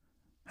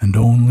 and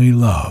only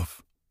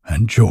love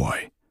and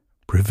joy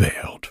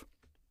prevailed.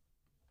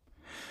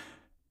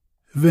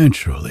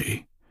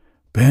 Eventually,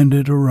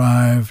 Bandit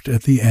arrived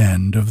at the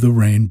end of the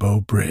rainbow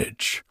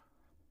bridge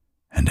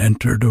and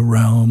entered a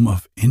realm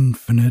of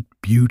infinite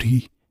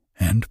beauty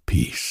and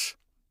peace.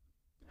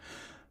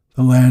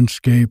 The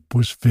landscape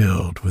was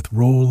filled with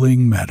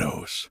rolling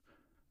meadows,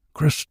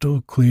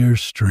 crystal clear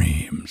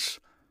streams,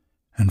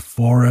 and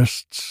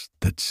forests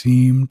that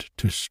seemed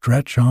to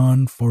stretch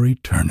on for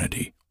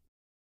eternity.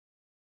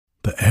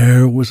 The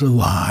air was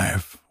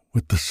alive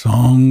with the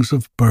songs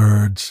of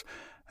birds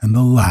and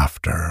the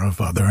laughter of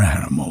other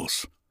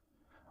animals,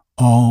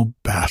 all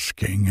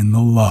basking in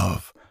the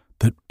love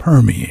that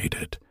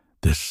permeated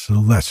this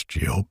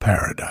celestial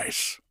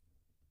paradise.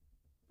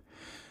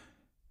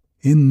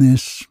 In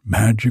this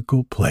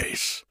magical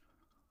place,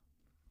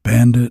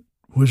 Bandit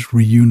was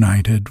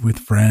reunited with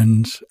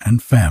friends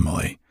and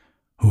family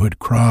who had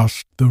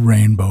crossed the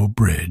rainbow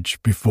bridge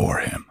before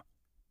him.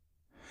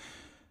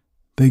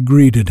 They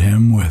greeted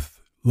him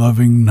with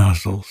loving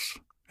nuzzles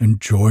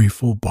and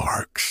joyful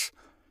barks,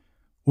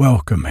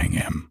 welcoming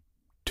him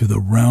to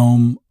the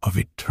realm of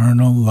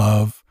eternal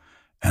love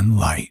and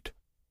light.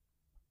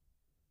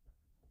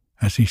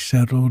 As he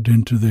settled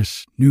into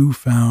this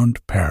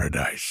newfound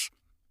paradise,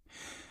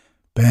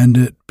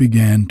 Bandit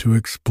began to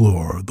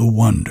explore the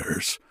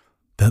wonders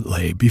that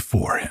lay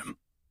before him.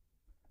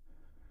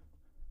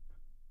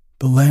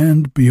 The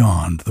land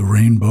beyond the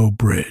rainbow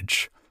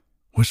bridge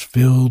was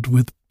filled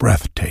with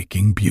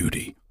breathtaking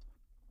beauty,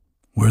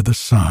 where the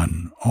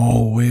sun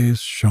always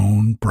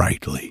shone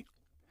brightly,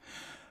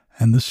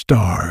 and the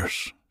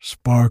stars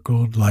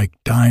sparkled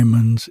like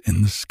diamonds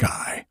in the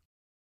sky.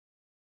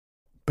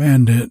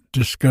 Bandit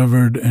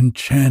discovered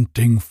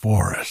enchanting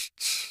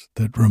forests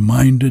that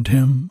reminded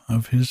him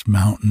of his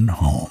mountain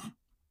home,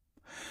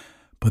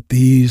 but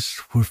these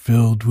were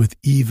filled with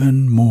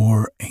even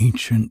more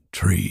ancient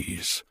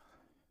trees,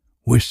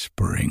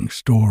 whispering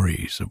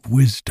stories of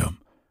wisdom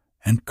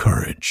and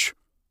courage.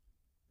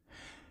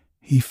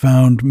 He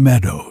found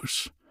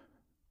meadows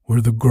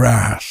where the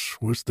grass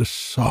was the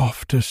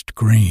softest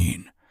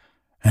green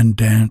and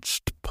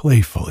danced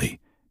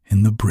playfully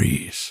in the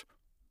breeze.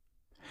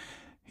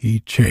 He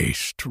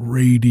chased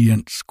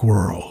radiant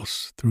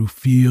squirrels through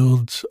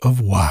fields of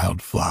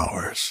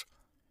wildflowers,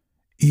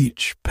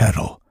 each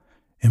petal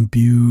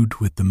imbued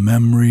with the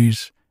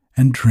memories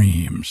and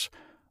dreams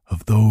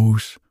of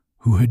those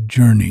who had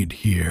journeyed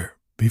here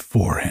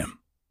before him.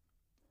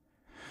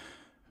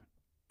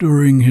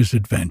 During his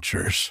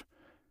adventures,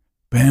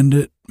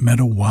 Bandit met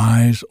a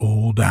wise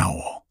old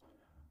owl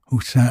who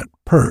sat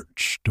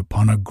perched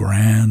upon a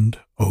grand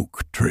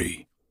oak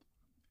tree,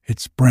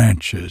 its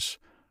branches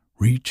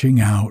reaching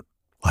out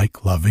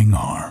like loving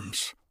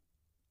arms.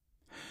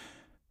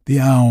 The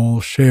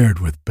owl shared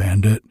with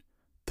Bandit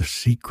the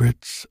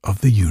secrets of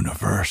the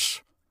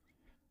universe,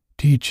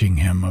 teaching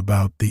him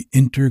about the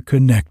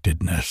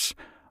interconnectedness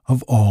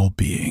of all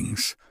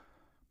beings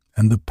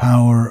and the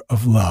power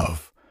of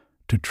love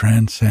to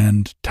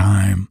transcend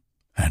time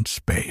and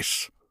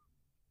space.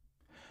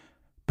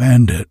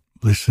 Bandit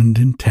listened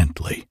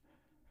intently,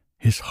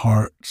 his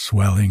heart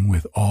swelling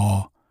with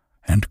awe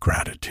and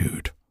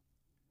gratitude.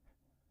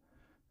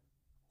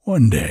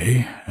 One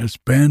day, as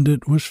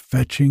Bandit was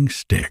fetching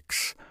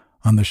sticks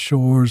on the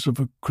shores of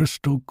a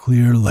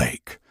crystal-clear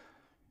lake,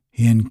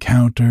 he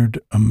encountered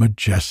a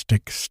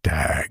majestic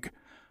stag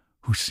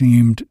who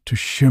seemed to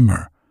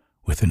shimmer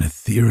with an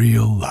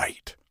ethereal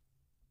light.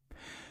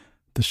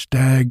 The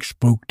stag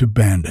spoke to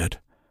Bandit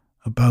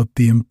about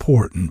the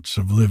importance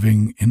of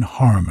living in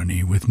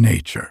harmony with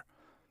nature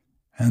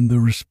and the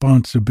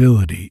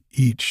responsibility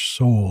each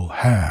soul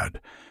had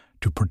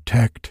to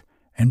protect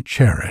and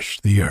cherish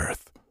the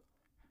earth,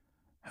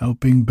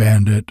 helping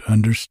Bandit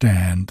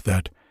understand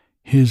that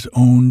his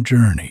own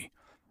journey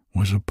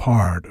was a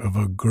part of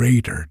a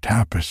greater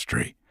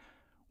tapestry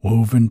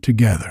woven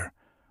together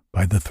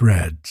by the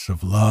threads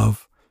of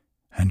love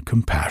and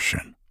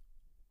compassion.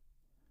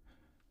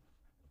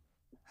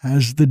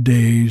 As the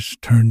days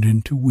turned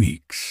into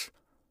weeks,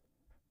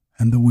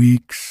 and the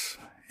weeks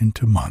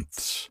into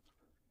months,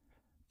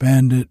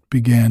 Bandit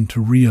began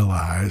to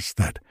realize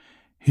that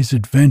his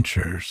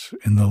adventures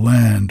in the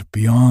land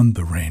beyond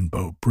the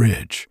Rainbow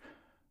Bridge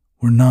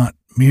were not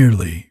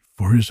merely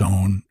for his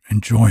own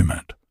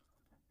enjoyment,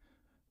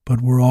 but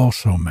were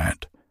also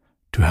meant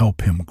to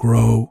help him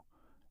grow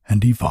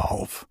and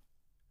evolve.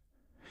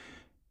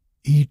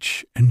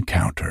 Each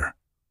encounter,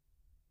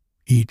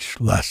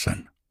 each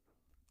lesson,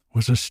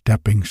 was a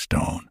stepping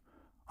stone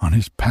on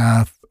his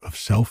path of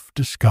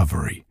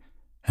self-discovery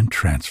and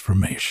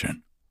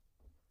transformation.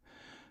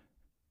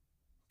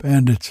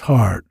 Bandit's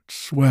heart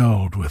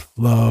swelled with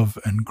love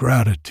and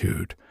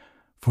gratitude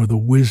for the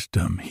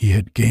wisdom he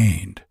had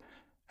gained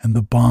and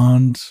the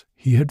bonds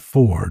he had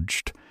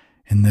forged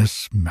in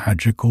this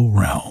magical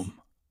realm.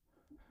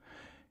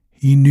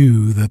 He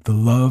knew that the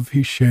love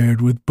he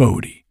shared with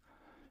Bodhi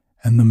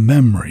and the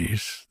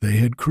memories they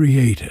had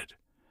created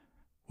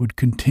would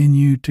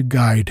continue to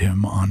guide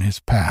him on his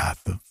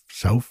path of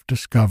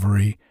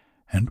self-discovery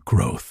and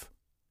growth.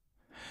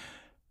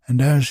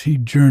 And as he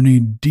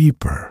journeyed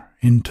deeper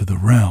into the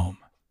realm,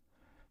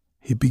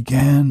 he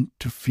began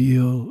to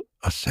feel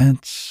a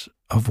sense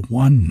of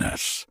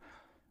oneness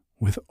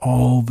with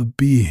all the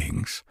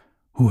beings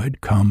who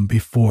had come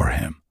before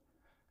him,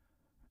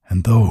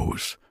 and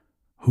those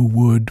who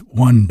would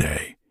one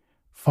day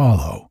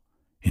follow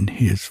in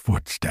his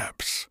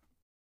footsteps.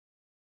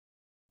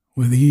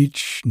 With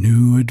each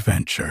new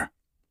adventure,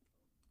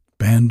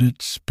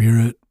 Bandit's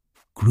spirit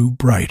grew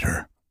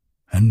brighter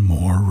and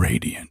more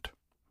radiant,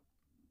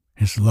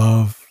 his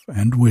love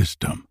and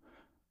wisdom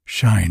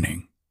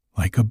shining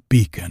like a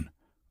beacon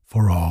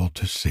for all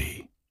to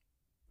see.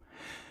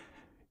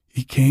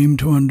 He came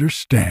to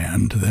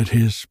understand that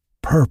his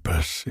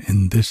purpose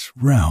in this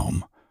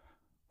realm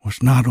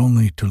was not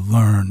only to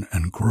learn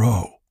and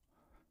grow,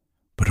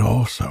 but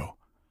also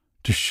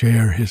to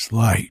share his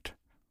light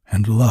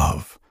and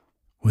love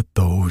with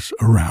those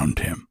around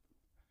him,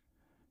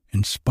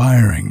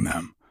 inspiring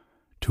them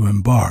to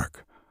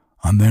embark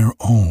on their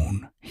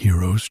own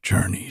hero's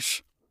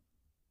journeys.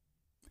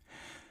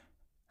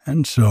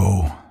 And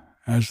so,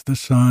 as the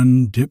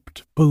sun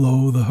dipped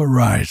below the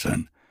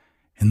horizon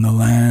in the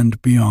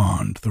land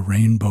beyond the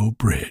Rainbow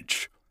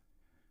Bridge,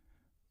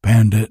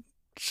 Bandit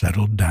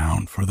settled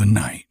down for the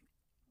night,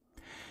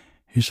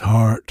 his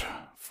heart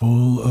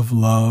full of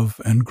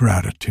love and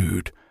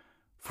gratitude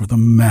for the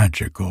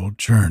magical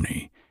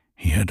journey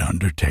he had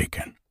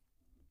undertaken.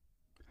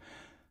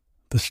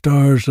 The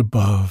stars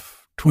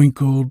above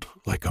twinkled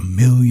like a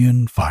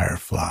million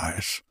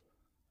fireflies,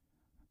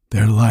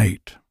 their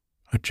light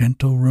a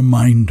gentle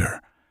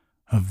reminder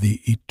of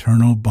the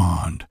eternal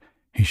bond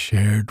he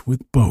shared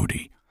with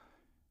Bodhi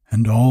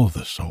and all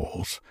the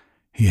souls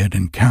he had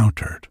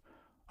encountered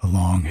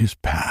along his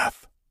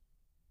path.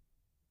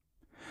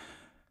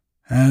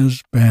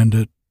 As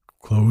Bandit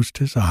closed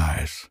his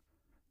eyes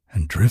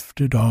and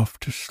drifted off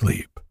to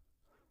sleep,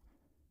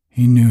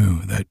 he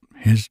knew that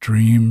his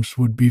dreams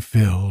would be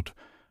filled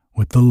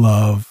with the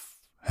love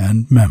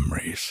and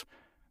memories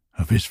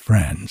of his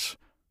friends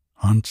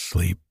on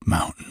Sleep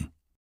Mountain,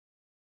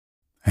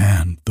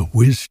 and the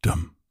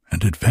wisdom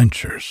and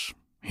adventures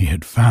he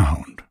had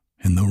found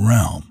in the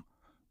realm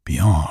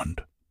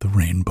beyond the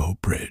Rainbow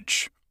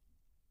Bridge.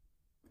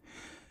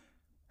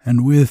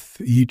 And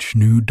with each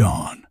new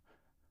dawn,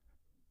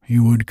 he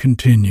would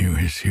continue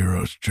his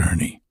hero's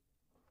journey,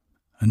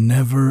 a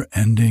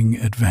never-ending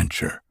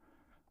adventure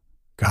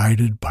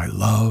guided by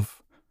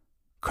love,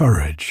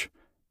 courage,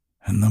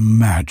 and the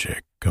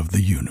magic of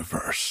the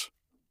universe.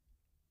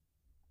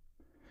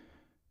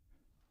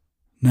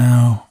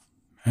 Now,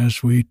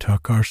 as we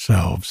tuck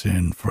ourselves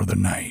in for the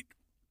night,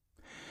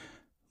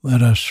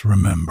 let us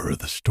remember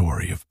the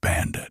story of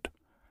Bandit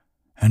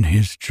and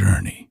his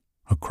journey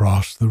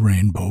across the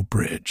Rainbow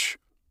Bridge.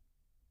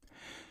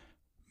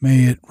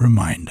 May it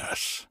remind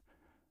us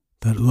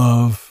that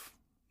love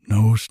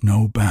knows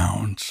no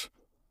bounds,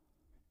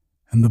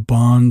 and the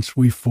bonds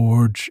we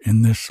forge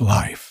in this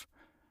life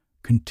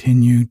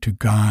continue to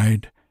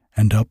guide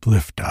and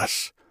uplift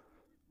us,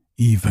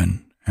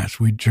 even as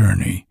we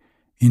journey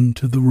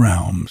into the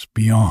realms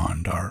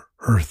beyond our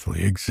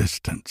earthly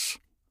existence.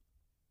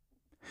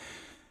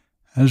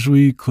 As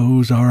we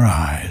close our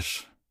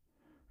eyes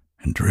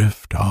and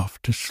drift off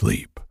to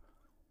sleep,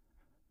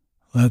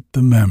 let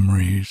the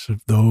memories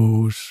of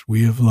those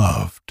we have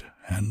loved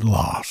and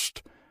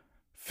lost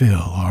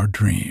fill our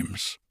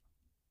dreams,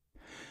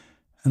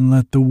 and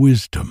let the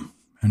wisdom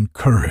and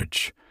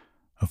courage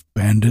of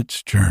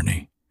Bandit's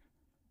journey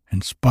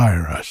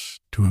inspire us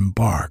to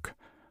embark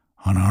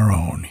on our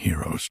own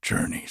hero's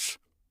journeys.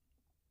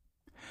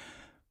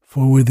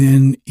 For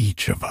within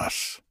each of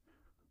us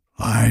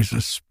lies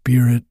a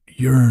spirit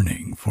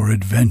yearning for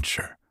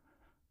adventure,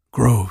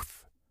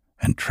 growth,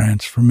 and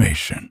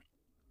transformation,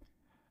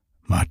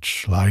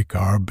 much like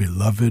our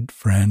beloved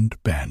friend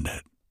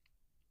Bandit.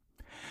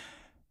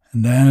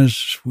 And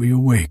as we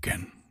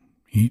awaken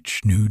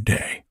each new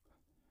day,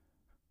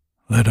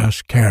 let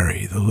us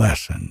carry the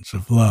lessons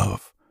of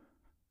love,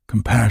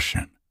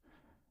 compassion,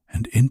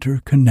 and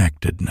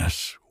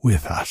interconnectedness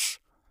with us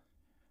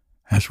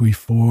as we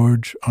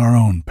forge our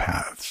own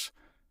paths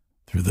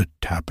through the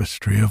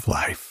tapestry of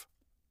life.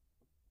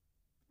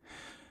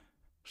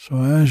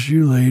 So as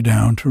you lay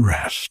down to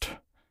rest,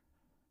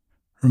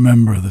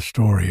 remember the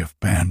story of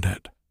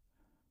Bandit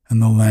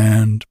and the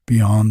land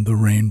beyond the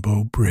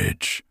Rainbow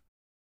Bridge.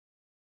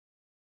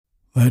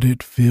 Let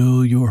it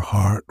fill your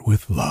heart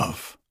with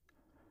love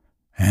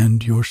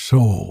and your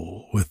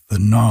soul with the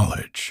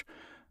knowledge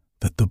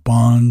that the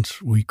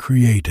bonds we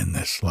create in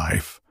this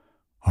life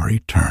are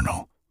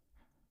eternal,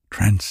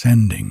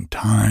 transcending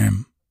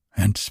time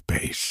and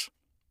space.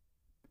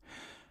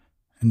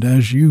 And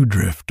as you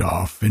drift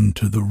off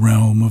into the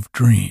realm of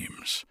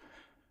dreams,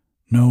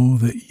 know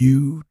that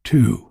you,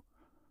 too,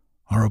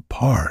 are a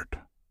part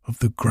of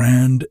the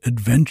grand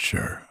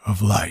adventure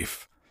of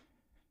life,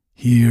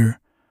 here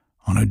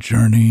on a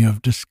journey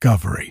of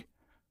discovery,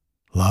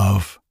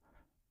 love,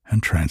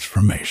 and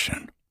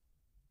transformation.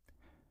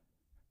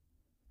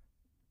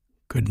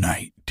 Good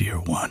night, dear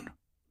one.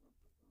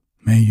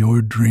 May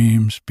your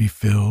dreams be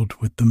filled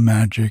with the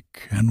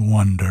magic and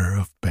wonder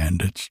of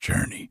Bandit's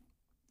journey.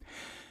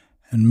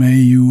 And may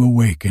you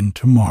awaken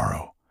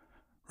tomorrow,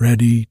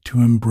 ready to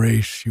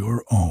embrace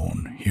your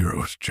own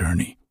hero's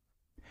journey,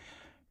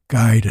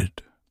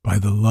 guided by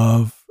the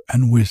love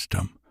and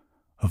wisdom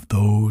of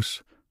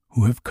those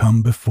who have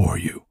come before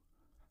you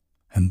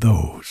and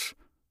those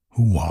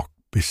who walk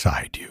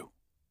beside you.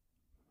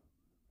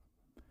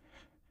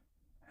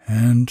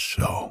 And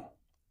so,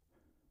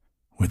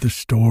 with the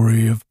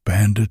story of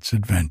Bandit's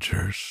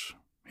adventures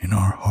in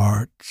our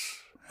hearts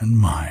and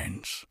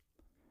minds,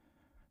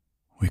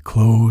 we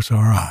close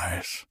our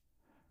eyes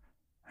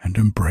and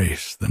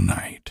embrace the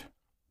night,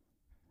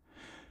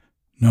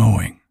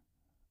 knowing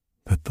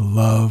that the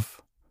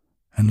love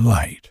and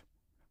light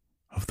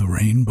of the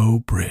Rainbow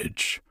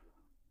Bridge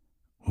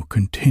will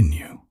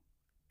continue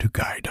to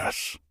guide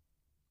us.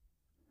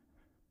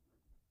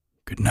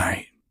 Good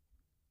night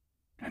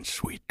and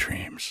sweet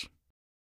dreams.